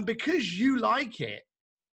 And because you like it,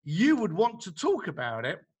 you would want to talk about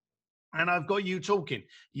it. And I've got you talking.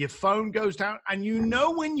 Your phone goes down. And you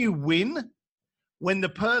know when you win, when the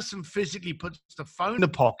person physically puts the phone in the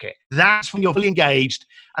pocket, that's when you're fully engaged.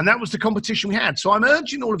 And that was the competition we had. So I'm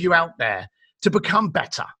urging all of you out there to become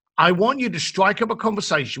better. I want you to strike up a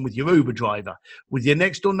conversation with your Uber driver, with your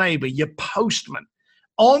next door neighbor, your postman,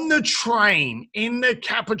 on the train, in the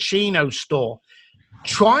cappuccino store.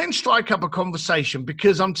 Try and strike up a conversation,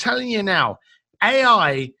 because I'm telling you now,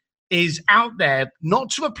 AI is out there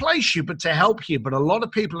not to replace you, but to help you. But a lot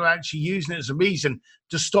of people are actually using it as a reason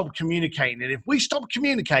to stop communicating. And if we stop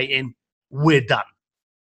communicating, we're done.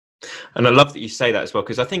 And I love that you say that as well,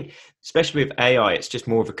 because I think, especially with AI, it's just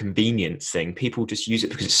more of a convenience thing. People just use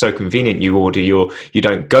it because it's so convenient. You order you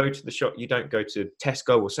don't go to the shop, you don't go to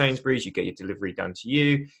Tesco or Sainsbury's, you get your delivery done to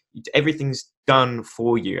you. Everything's done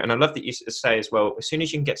for you. And I love that you say as well, as soon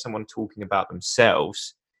as you can get someone talking about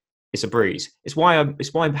themselves, it's a breeze. It's why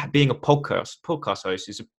being a podcast host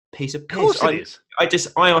is a piece of piss. Of course it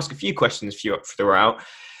is. I ask a few questions for you throughout.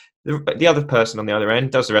 The other person on the other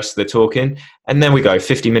end does the rest of the talking, and then we go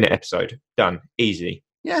 50-minute episode. Done. Easy.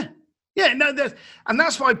 Yeah. No, and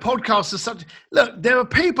that's why podcasts are such. Look, there are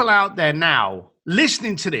people out there now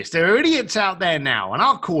listening to this. There are idiots out there now, and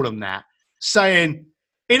I'll call them that, saying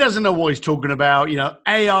he doesn't know what he's talking about. You know,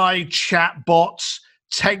 AI, chat bots,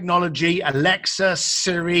 technology, Alexa,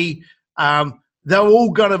 Siri. They're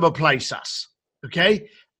all going to replace us. Okay.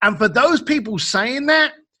 And for those people saying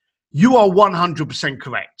that, you are 100%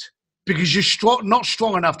 correct, because you're not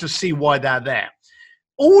strong enough to see why they're there.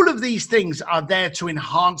 All of these things are there to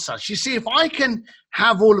enhance us. You see, if I can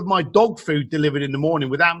have all of my dog food delivered in the morning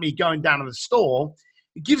without me going down to the store,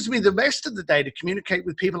 it gives me the rest of the day to communicate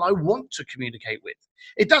with people I want to communicate with.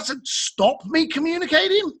 It doesn't stop me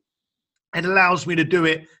communicating. It allows me to do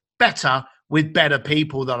it better with better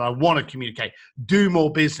people that I want to communicate, do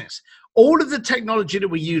more business. All of the technology that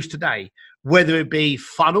we use today, whether it be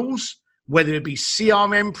funnels, whether it be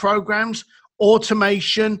CRM programs,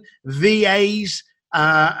 automation, VAs,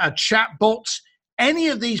 chatbots, any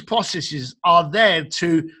of these processes are there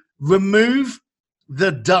to remove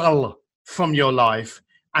the dull from your life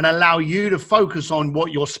and allow you to focus on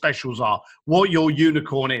what your specials are, what your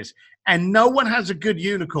unicorn is. And no one has a good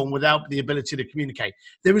unicorn without the ability to communicate.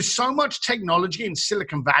 There is so much technology in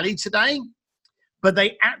Silicon Valley today, but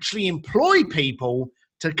they actually employ people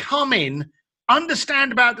to come in,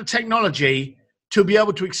 understand about the technology, to be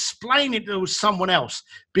able to explain it to someone else.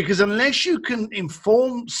 Because unless you can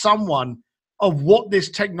inform someone of what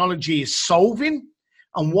this technology is solving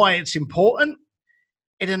and why it's important,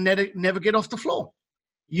 it'll never get off the floor.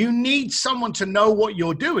 You need someone to know what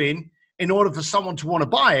you're doing in order for someone to want to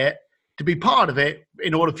buy it, to be part of it,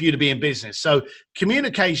 in order for you to be in business. So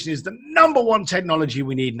communication is the number one technology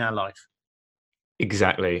we need in our life.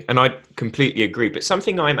 Exactly. And I completely agree. But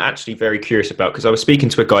something I'm actually very curious about, because I was speaking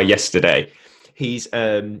to a guy yesterday He's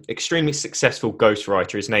extremely successful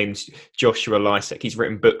ghostwriter. His name's Joshua Lysek. He's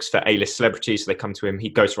written books for A-list celebrities, so they come to him. He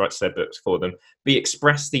ghostwrites their books for them. But he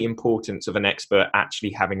expressed the importance of an expert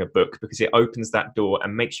actually having a book, because it opens that door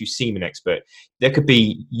and makes you seem an expert. There could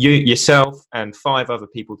be yourself and 5 other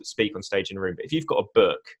people that speak on stage in a room. But if you've got a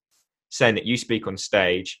book saying that you speak on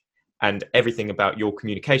stage and everything about your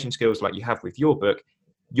communication skills like you have with your book,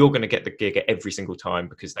 you're going to get the gig every single time,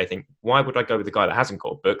 because they think, why would I go with the guy that hasn't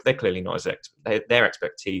got a book? They're clearly not as their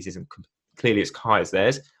expertise isn't clearly as high as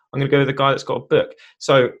theirs. I'm going to go with the guy that's got a book.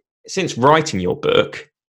 So since writing your book,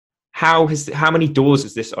 how many doors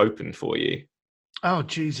has this opened for you? Oh,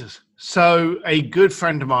 Jesus. So a good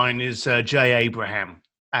friend of mine is Jay Abraham,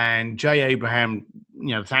 and Jay Abraham,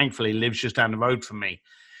 thankfully lives just down the road from me.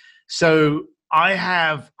 So I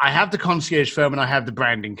have the concierge firm and I have the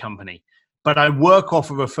branding company. But I work off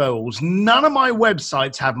of referrals. None of my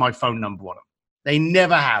websites have my phone number on them. They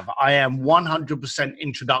never have. I am 100%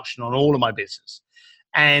 introduction on all of my business.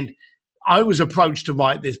 And I was approached to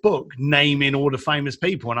write this book, naming all the famous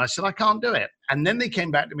people. And I said, I can't do it. And then they came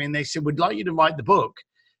back to me and they said, we'd like you to write the book,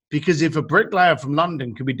 because if a bricklayer from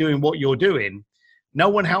London could be doing what you're doing, no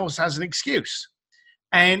one else has an excuse.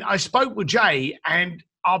 And I spoke with Jay, and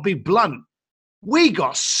I'll be blunt, we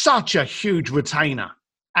got such a huge retainer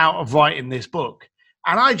out of writing this book.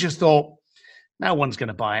 And I just thought, no one's going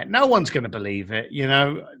to buy it. No one's going to believe it.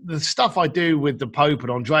 The stuff I do with the Pope and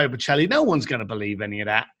Andrea Bocelli, no one's going to believe any of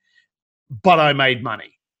that. But I made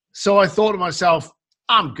money. So I thought to myself,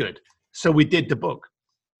 I'm good. So we did the book.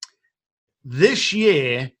 This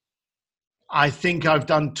year, I think I've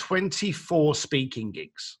done 24 speaking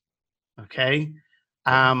gigs. Okay.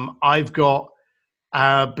 I've got,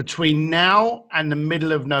 between now and the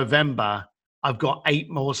middle of November, I've got 8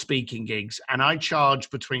 more speaking gigs, and I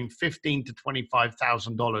charge between $15,000 to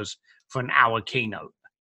 $25,000 for an hour keynote.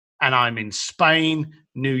 And I'm in Spain,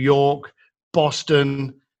 New York,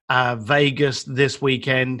 Boston, Vegas this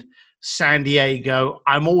weekend, San Diego.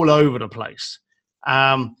 I'm all over the place.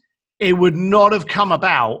 It would not have come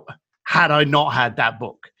about had I not had that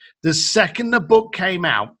book. The second the book came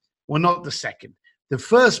out, well, not the second. The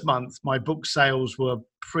first month, my book sales were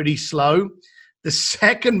pretty slow. The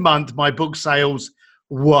second month, my book sales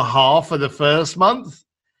were half of the first month.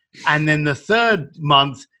 And then the third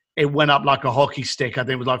month, it went up like a hockey stick. I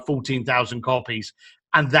think it was like 14,000 copies.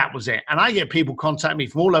 And that was it. And I get people contact me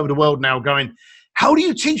from all over the world now going, how do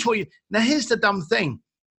you teach what you... Now, here's the dumb thing.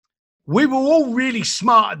 We were all really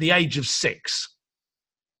smart at the age of 6.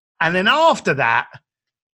 And then after that,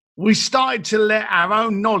 we started to let our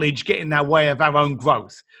own knowledge get in the way of our own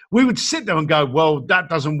growth. We would sit there and go, well, that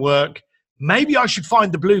doesn't work. Maybe I should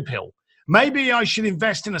find the blue pill. Maybe I should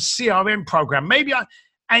invest in a CRM program.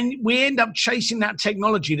 And we end up chasing that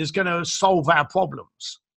technology that's going to solve our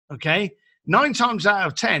problems. Okay. 9 times out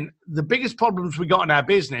of 10, the biggest problems we got in our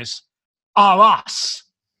business are us.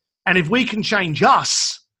 And if we can change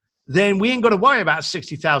us, then we ain't got to worry about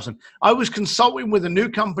 60,000. I was consulting with a new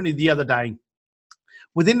company the other day.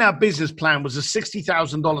 Within our business plan was a $60,000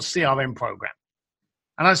 CRM program.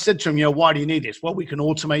 And I said to him, why do you need this? Well, we can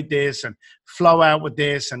automate this and flow out with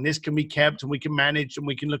this, and this can be kept, and we can manage, and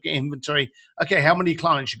we can look at inventory. Okay, how many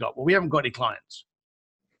clients you got? Well, we haven't got any clients.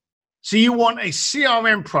 So you want a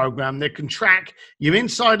CRM program that can track your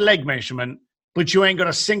inside leg measurement, but you ain't got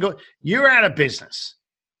a single, you're out of business.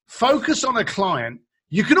 Focus on a client.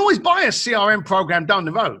 You can always buy a CRM program down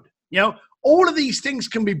the road. All of these things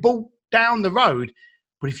can be bought down the road,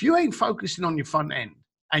 but if you ain't focusing on your front end,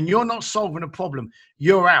 and you're not solving a problem,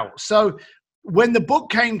 you're out. So when the book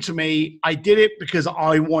came to me, I did it because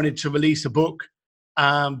I wanted to release a book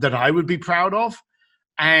that I would be proud of.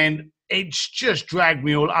 And it's just dragged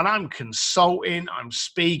me all. And I'm consulting, I'm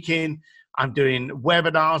speaking, I'm doing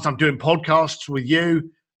webinars, I'm doing podcasts with you.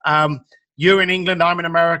 You're in England, I'm in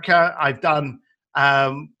America. I've done,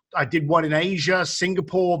 I did one in Asia,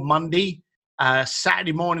 Singapore, Monday.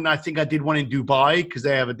 Saturday morning, I think I did one in Dubai because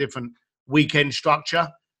they have a different weekend structure.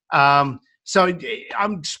 So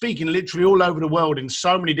I'm speaking literally all over the world in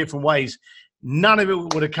so many different ways. None of it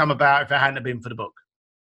would have come about if it hadn't been for the book.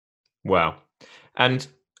 Wow. And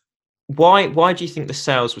why do you think the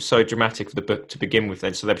sales were so dramatic for the book to begin with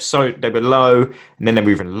then? So they were low, and then they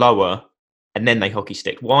were even lower, and then they hockey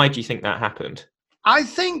sticked. Why do you think that happened? I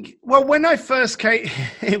think, well, when I first came,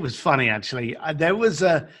 it was funny actually. There was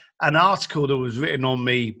an article that was written on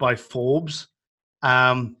me by Forbes.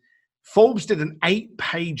 Forbes did an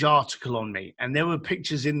 8-page article on me, and there were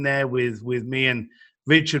pictures in there with me and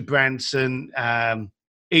Richard Branson,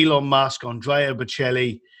 Elon Musk, Andrea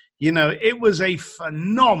Bocelli. It was a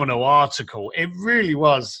phenomenal article. It really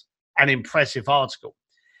was an impressive article.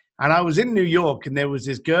 And I was in New York, and there was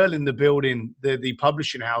this girl in the building, the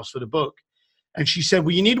publishing house for the book. And she said,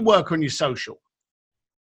 well, you need to work on your social.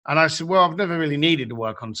 And I said, well, I've never really needed to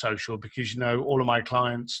work on social because, all of my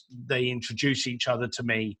clients, they introduce each other to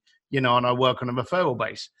me, and I work on a referral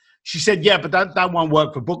base. She said, yeah, but that won't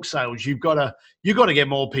work for book sales. You've got to get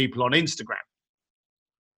more people on Instagram.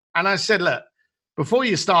 And I said, look, before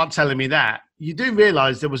you start telling me that, you do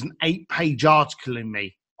realize there was an 8-page article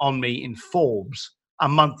on me in Forbes a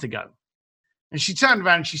month ago. And she turned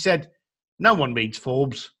around and she said, no one reads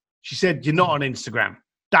Forbes. She said, you're not on Instagram.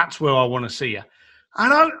 That's where I want to see you.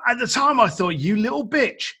 And at the time I thought, you little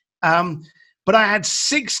bitch. But I had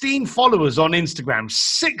 16 followers on Instagram,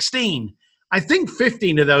 16. I think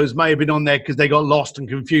 15 of those may have been on there because they got lost and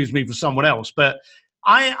confused me for someone else. But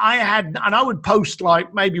I would post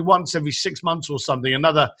like maybe once every 6 months or something,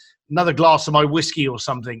 another glass of my whiskey or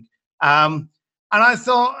something. And I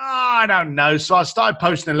thought, I don't know. So I started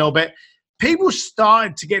posting a little bit. People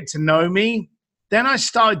started to get to know me. Then I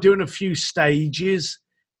started doing a few stages.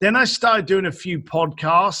 Then I started doing a few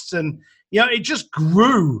podcasts, and it just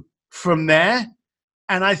grew from there.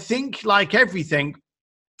 And I think, like everything,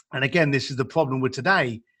 and again, this is the problem with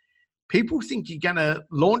today, people think you're going to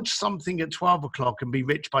launch something at 12 o'clock and be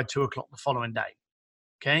rich by 2 o'clock the following day.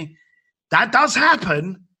 Okay. That does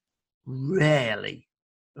happen rarely.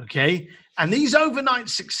 Okay. And these overnight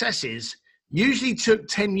successes usually took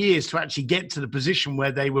 10 years to actually get to the position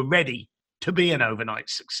where they were ready to be an overnight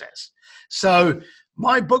success. So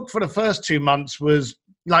my book for the first 2 months was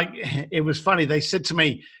like, it was funny. They said to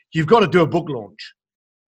me, you've got to do a book launch.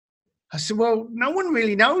 I said, well, no one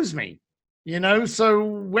really knows me, so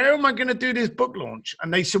where am I going to do this book launch?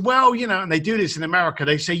 And they said, well, and they do this in America.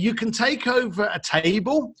 They say you can take over a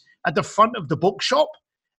table at the front of the bookshop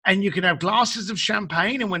and you can have glasses of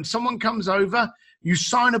champagne. And when someone comes over, you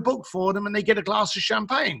sign a book for them and they get a glass of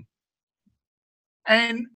champagne.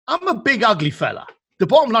 And I'm a big, ugly fella. The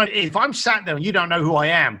bottom line is, if I'm sat there and you don't know who I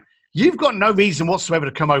am, you've got no reason whatsoever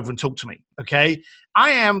to come over and talk to me. Okay.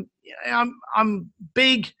 I'm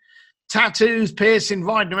big, tattoos, piercing,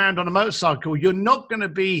 riding around on a motorcycle. You're not going to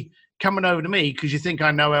be coming over to me because you think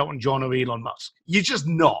I know Elton John or Elon Musk. You're just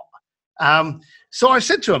not. So I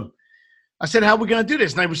said to them, how are we going to do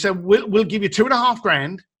this? And they said, we'll give you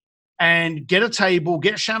 $2,500 and get a table,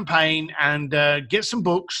 get champagne, and get some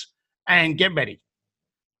books and get ready.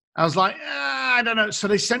 I was like, I don't know. So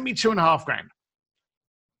they sent me $2,500.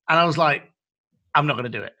 And I was like, I'm not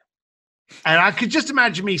going to do it. And I could just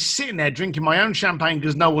imagine me sitting there drinking my own champagne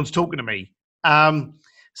because no one's talking to me.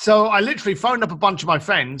 So I literally phoned up a bunch of my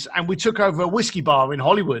friends and we took over a whiskey bar in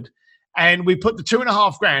Hollywood and we put the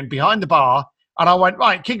 $2,500 behind the bar. And I went,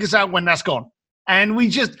 right, kick us out when that's gone. And we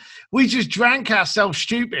just drank ourselves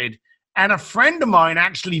stupid. And a friend of mine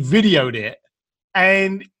actually videoed it.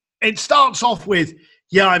 And it starts off with,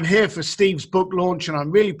 yeah, I'm here for Steve's book launch and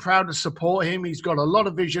I'm really proud to support him. He's got a lot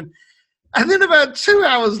of vision. And then about 2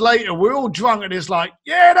 hours later, we're all drunk and it's like,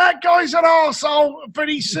 yeah, that guy's an arsehole, but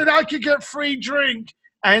he said I could get free drink.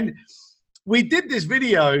 And we did this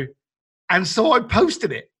video, and so I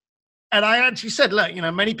posted it. And I actually said, look,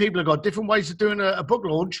 many people have got different ways of doing a book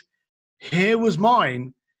launch. Here was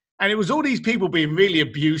mine. And it was all these people being really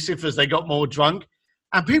abusive as they got more drunk.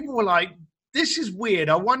 And people were like, this is weird.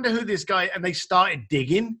 I wonder who this guy, and they started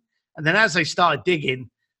digging. And then as they started digging,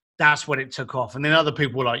 that's when it took off. And then other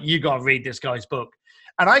people were like, you got to read this guy's book.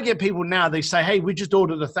 And I get people now, they say, hey, we just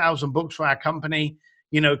ordered 1,000 books for our company.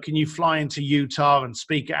 Can you fly into Utah and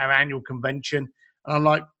speak at our annual convention? And I'm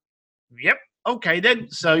like, yep, okay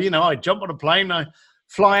then. So, I jump on a plane, I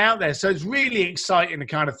fly out there. So it's really exciting, the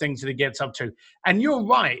kind of things that it gets up to. And you're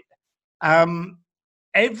right.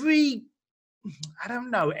 Every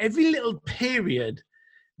little period,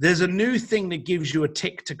 there's a new thing that gives you a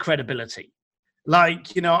tick to credibility. Like,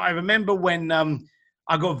 I remember when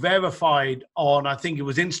I got verified on, I think it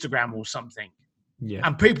was Instagram or something. Yeah.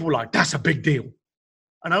 And people were like, that's a big deal.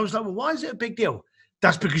 And I was like, well, why is it a big deal?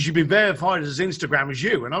 That's because you've been verified as Instagram as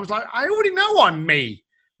you. And I was like, I already know I'm me.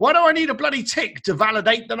 Why do I need a bloody tick to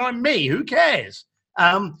validate that I'm me? Who cares?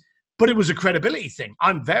 But it was a credibility thing.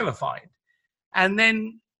 I'm verified. And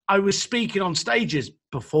then I was speaking on stages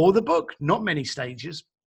before the book, not many stages.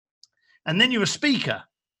 And then you're a speaker.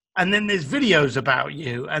 And then there's videos about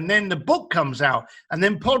you. And then the book comes out. And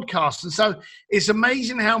then podcasts. And so it's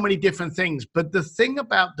amazing how many different things. But the thing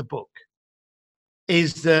about the book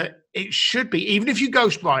is that it should be, even if you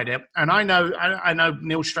ghostwrite it, and I know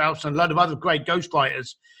Neil Strauss and a lot of other great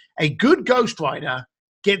ghostwriters, a good ghostwriter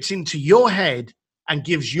gets into your head and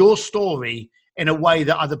gives your story in a way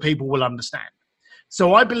that other people will understand.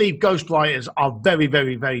 So I believe ghostwriters are very,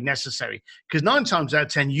 very, very necessary because 9 times out of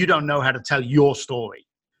 10, you don't know how to tell your story.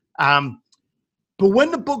 But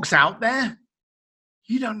when the book's out there,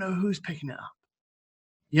 you don't know who's picking it up.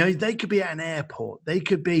 They could be at an airport. They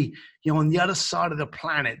could be, on the other side of the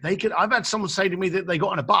planet. I've had someone say to me that they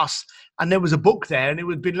got on a bus and there was a book there and it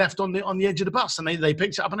had been left on the edge of the bus and they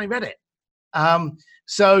picked it up and they read it.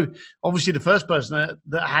 So obviously the first person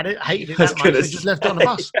that had it hated it that much. They just left it on the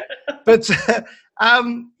bus. But,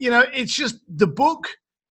 it's just the book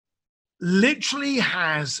literally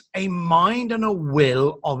has a mind and a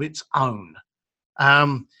will of its own.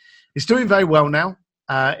 It's doing very well now.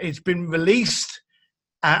 It's been released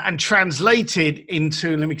and translated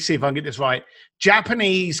into, let me see if I can get this right,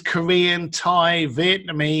 Japanese, Korean, Thai,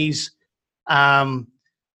 Vietnamese, and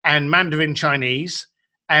Mandarin Chinese.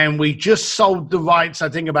 And we just sold the rights, I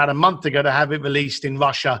think, about a month ago to have it released in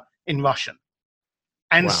Russia in Russian.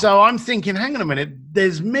 And wow. So I'm thinking, hang on a minute,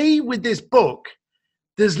 there's me with this book.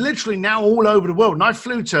 There's literally now all over the world. And I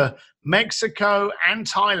flew to Mexico and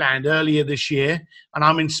Thailand earlier this year. And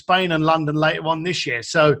I'm in Spain and London later on this year.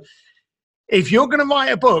 So if you're going to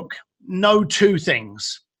write a book, know 2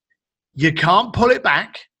 things. You can't pull it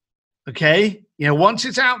back, okay? Once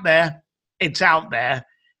it's out there, it's out there.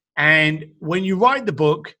 And when you write the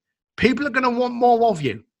book, people are going to want more of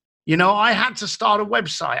you. I had to start a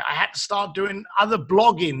website. I had to start doing other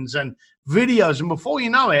bloggings and videos. And before you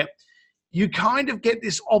know it, you kind of get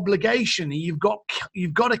this obligation. You've got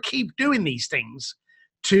to keep doing these things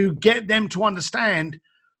to get them to understand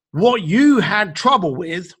what you had trouble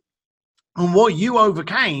with and what you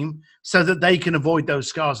overcame so that they can avoid those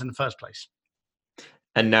scars in the first place.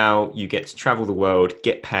 And now you get to travel the world,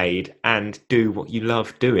 get paid, and do what you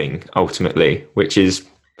love doing, ultimately, which is,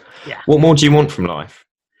 what more do you want from life?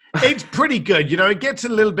 It's pretty good. It gets a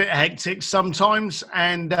little bit hectic sometimes.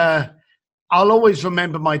 And I'll always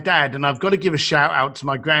remember my dad, and I've got to give a shout out to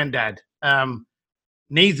my granddad.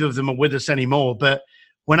 Neither of them are with us anymore. But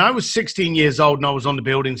when I was 16 years old and I was on the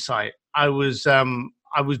building site, I was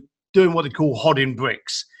doing what they call hodding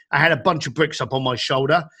bricks. I had a bunch of bricks up on my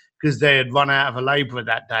shoulder because they had run out of a labourer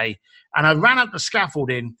that day. And I ran up the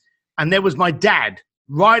scaffolding, and there was my dad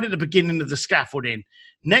right at the beginning of the scaffolding.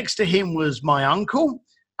 Next to him was my uncle,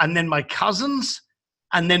 and then my cousins,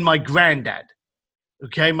 and then my granddad.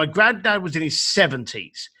 Okay, my granddad was in his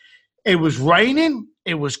 70s. It was raining,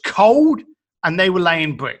 it was cold, and they were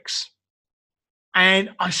laying bricks.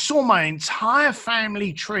 And I saw my entire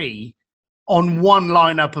family tree on one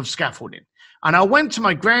lineup of scaffolding. And I went to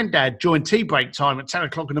my granddad during tea break time at 10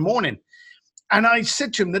 o'clock in the morning. And I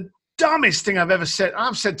said to him, the dumbest thing I've ever said.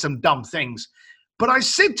 I've said some dumb things. But I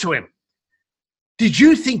said to him, did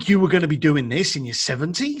you think you were going to be doing this in your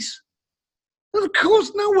 70s? Well, of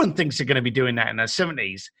course, no one thinks they're going to be doing that in their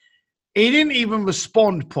 70s. He didn't even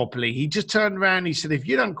respond properly. He just turned around and he said, if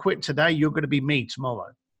you don't quit today, you're going to be me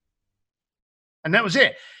tomorrow. And that was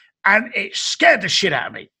it. And it scared the shit out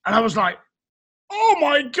of me. And I was like, oh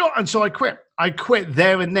my God. And so I quit. I quit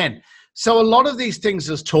there and then. So a lot of these things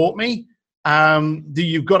has taught me that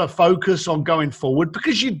you've got to focus on going forward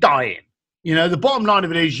because you're dying. The bottom line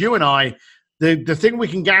of it is you and I, the thing we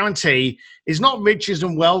can guarantee is not riches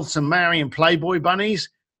and wealth and marrying Playboy bunnies,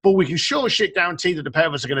 but we can sure shit guarantee that the pair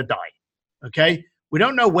of us are going to die. Okay? We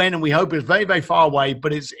don't know when, and we hope it's very, very far away,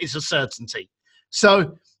 but it's a certainty.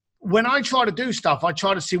 So when I try to do stuff, I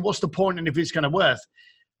try to see what's the point and if it's going to worth.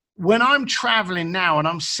 When I'm traveling now and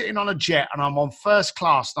I'm sitting on a jet and I'm on first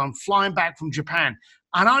class and I'm flying back from Japan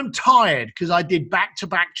and I'm tired because I did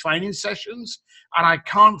back-to-back training sessions and I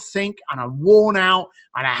can't think and I'm worn out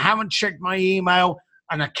and I haven't checked my email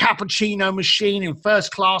and the cappuccino machine in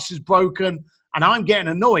first class is broken and I'm getting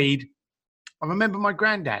annoyed, I remember my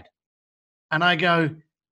granddad and I go,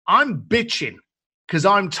 I'm bitching because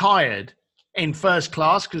I'm tired in first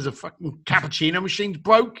class because the fucking cappuccino machine's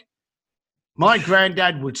broke. My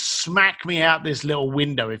granddad would smack me out this little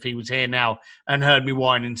window if he was here now and heard me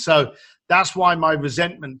whining. So that's why my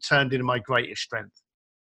resentment turned into my greatest strength.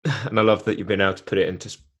 And I love that you've been able to put it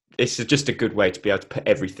into, it's just a good way to be able to put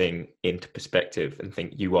everything into perspective and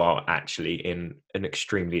think you are actually in an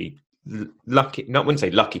extremely lucky, I wouldn't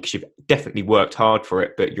say lucky because you've definitely worked hard for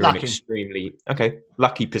it, but you're in an extremely,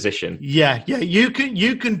 lucky position. Yeah. You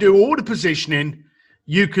can do all the positioning,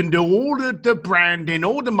 you can do all the branding,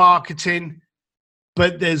 all the marketing,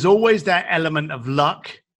 but there's always that element of luck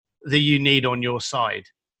that you need on your side.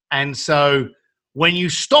 And so when you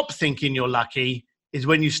stop thinking you're lucky is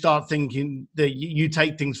when you start thinking that you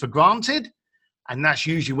take things for granted. And that's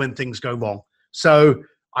usually when things go wrong. So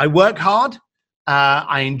I work hard.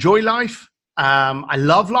 I enjoy life. I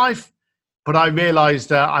love life. But I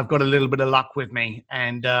realized I've got a little bit of luck with me,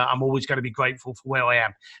 and I'm always going to be grateful for where I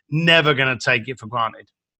am. Never going to take it for granted.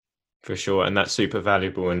 For sure. And that's super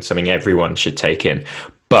valuable and something everyone should take in.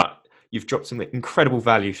 But you've dropped some incredible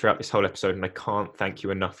value throughout this whole episode, and I can't thank you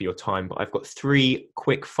enough for your time. But I've got 3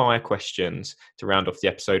 quick fire questions to round off the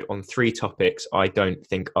episode on 3 topics I don't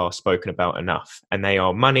think are spoken about enough. And they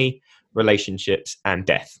are money, relationships, and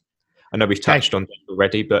death. I know we've touched on that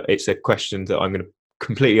already, but it's a question that I'm going to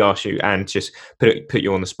completely ask you and just put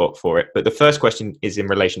you on the spot for it. But the first question is in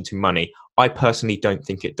relation to money. I personally don't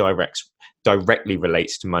think it directly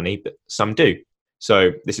relates to money, but some do.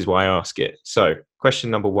 So this is why I ask it. So question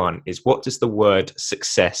number 1 is, what does the word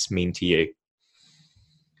success mean to you?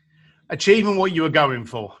 Achieving what you were going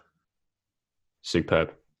for.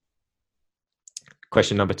 Superb.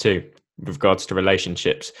 Question number 2, with regards to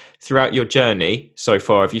relationships. Throughout your journey so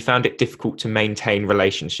far, have you found it difficult to maintain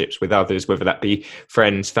relationships with others, whether that be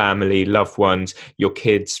friends, family, loved ones, your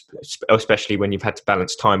kids, especially when you've had to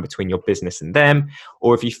balance time between your business and them?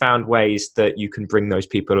 Or have you found ways that you can bring those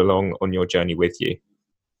people along on your journey with you?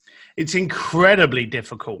 It's incredibly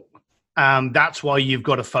difficult. That's why you've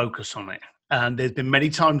got to focus on it. There's been many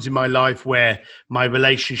times in my life where my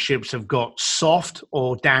relationships have got soft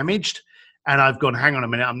or damaged, and I've gone, hang on a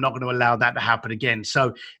minute, I'm not going to allow that to happen again.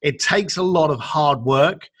 So it takes a lot of hard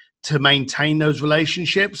work to maintain those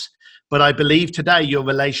relationships. But I believe today your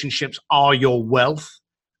relationships are your wealth.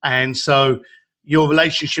 And so your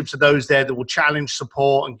relationships are those there that will challenge,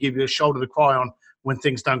 support, and give you a shoulder to cry on when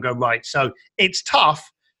things don't go right. So it's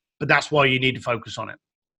tough, but that's why you need to focus on it.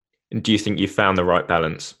 And do you think you found the right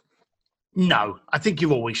balance? No, I think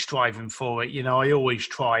you're always striving for it. I always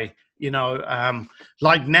try.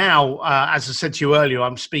 Like now, as I said to you earlier,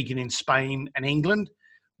 I'm speaking in Spain and England.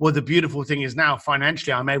 Well, the beautiful thing is now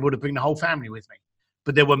financially, I'm able to bring the whole family with me.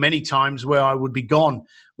 But there were many times where I would be gone.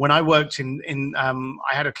 When I worked I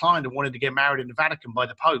had a client that wanted to get married in the Vatican by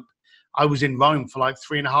the Pope. I was in Rome for like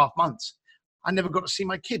 3.5 months. I never got to see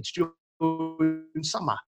my kids during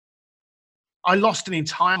summer. I lost an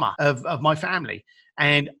entire month of my family,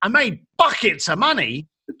 and I made buckets of money.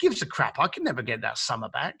 Who gives a crap? I can never get that summer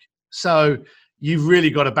back. So you've really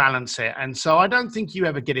got to balance it. And so I don't think you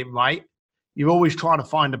ever get it right. You're always trying to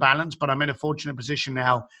find a balance, but I'm in a fortunate position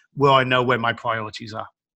now where I know where my priorities are.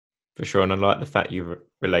 For sure. And I like the fact you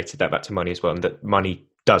related that back to money as well, and that money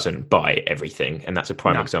doesn't buy everything. And that's a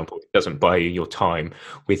prime example. It doesn't buy you your time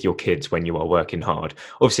with your kids when you are working hard.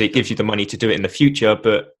 Obviously, it gives you the money to do it in the future,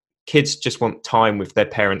 but kids just want time with their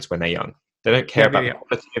parents when they're young. They don't care about the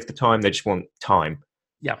quality of the time. They just want time.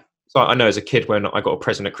 Yeah. So I know as a kid, when I got a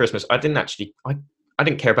present at Christmas, I didn't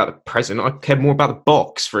care about the present. I cared more about the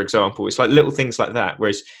box, for example. It's like little things like that.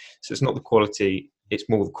 Whereas, so it's not the quality, it's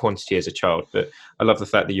more the quantity as a child. But I love the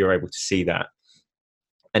fact that you're able to see that.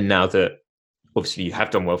 And now that obviously you have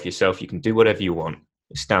done well for yourself, you can do whatever you want.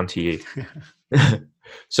 It's down to you.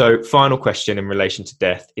 So final question in relation to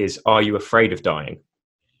death is, are you afraid of dying?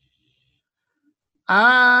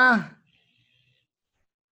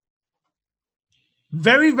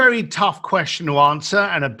 Very, very tough question to answer,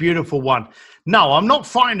 and a beautiful one. No, I'm not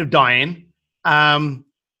frightened of dying. I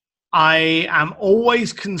am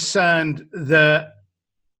always concerned that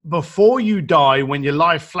before you die, when your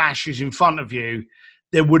life flashes in front of you,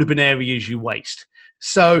 there would have been areas you waste.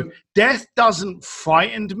 So death doesn't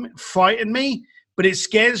frighten me, but it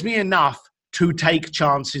scares me enough to take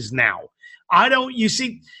chances now. I don't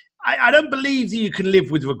believe that you can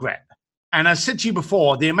live with regret. And I said to you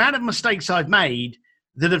before, the amount of mistakes I've made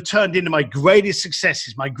that have turned into my greatest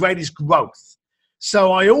successes, my greatest growth.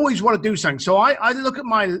 So I always want to do something. So I look at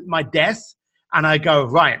my death and I go,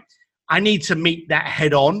 right, I need to meet that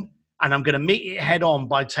head on. And I'm going to meet it head on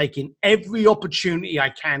by taking every opportunity I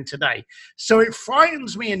can today. So it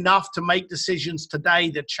frightens me enough to make decisions today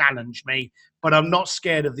that challenge me, but I'm not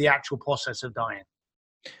scared of the actual process of dying.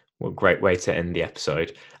 Well, great way to end the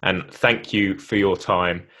episode. And thank you for your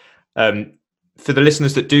time. For the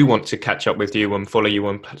listeners that do want to catch up with you and follow you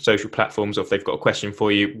on social platforms, or if they've got a question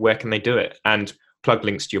for you, where can they do it? And plug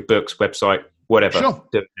links to your books, website, whatever. Sure.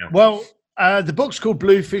 Well, the book's called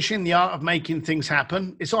Blue Fishing, The Art of Making Things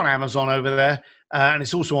Happen. It's on Amazon over there, and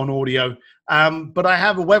it's also on audio. But I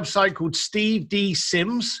have a website called Steve D.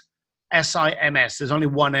 Sims, S-I-M-S. There's only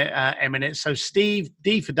one M in it. So Steve,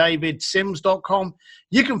 D for David, Sims.com.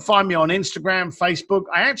 You can find me on Instagram, Facebook.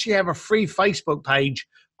 I actually have a free Facebook page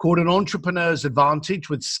called An Entrepreneur's Advantage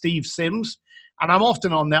with Steve Sims. And I'm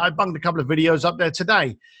often on there. I bunged a couple of videos up there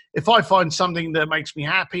today. If I find something that makes me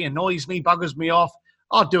happy, annoys me, buggers me off,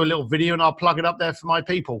 I'll do a little video and I'll plug it up there for my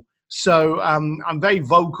people. So I'm very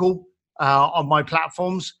vocal on my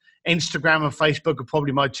platforms. Instagram and Facebook are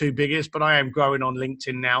probably my two biggest, but I am growing on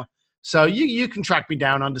LinkedIn now. So you can track me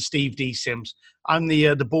down under Steve D. Sims. I'm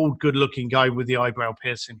the bald, good-looking guy with the eyebrow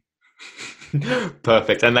piercing.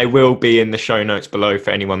 Perfect. And they will be in the show notes below for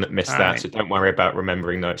anyone that missed that. Right. So don't worry about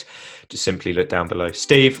remembering those. Just simply look down below.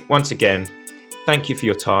 Steve, once again, thank you for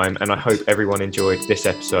your time. And I hope everyone enjoyed this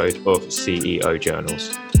episode of CEO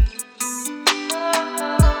Journals.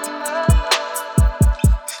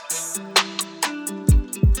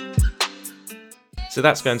 So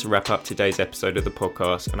that's going to wrap up today's episode of the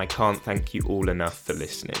podcast, and I can't thank you all enough for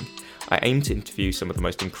listening. I aim to interview some of the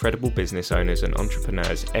most incredible business owners and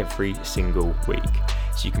entrepreneurs every single week.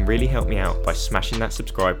 So you can really help me out by smashing that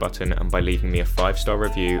subscribe button and by leaving me a 5-star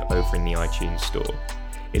review over in the iTunes store.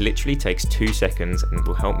 It literally takes 2 seconds and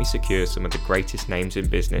will help me secure some of the greatest names in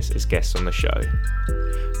business as guests on the show.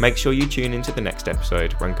 Make sure you tune into the next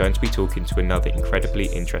episode where I'm going to be talking to another incredibly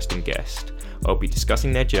interesting guest. I'll be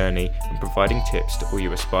discussing their journey and providing tips to all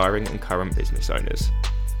you aspiring and current business owners.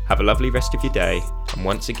 Have a lovely rest of your day, and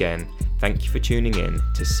once again, thank you for tuning in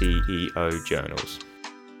to CEO Journals.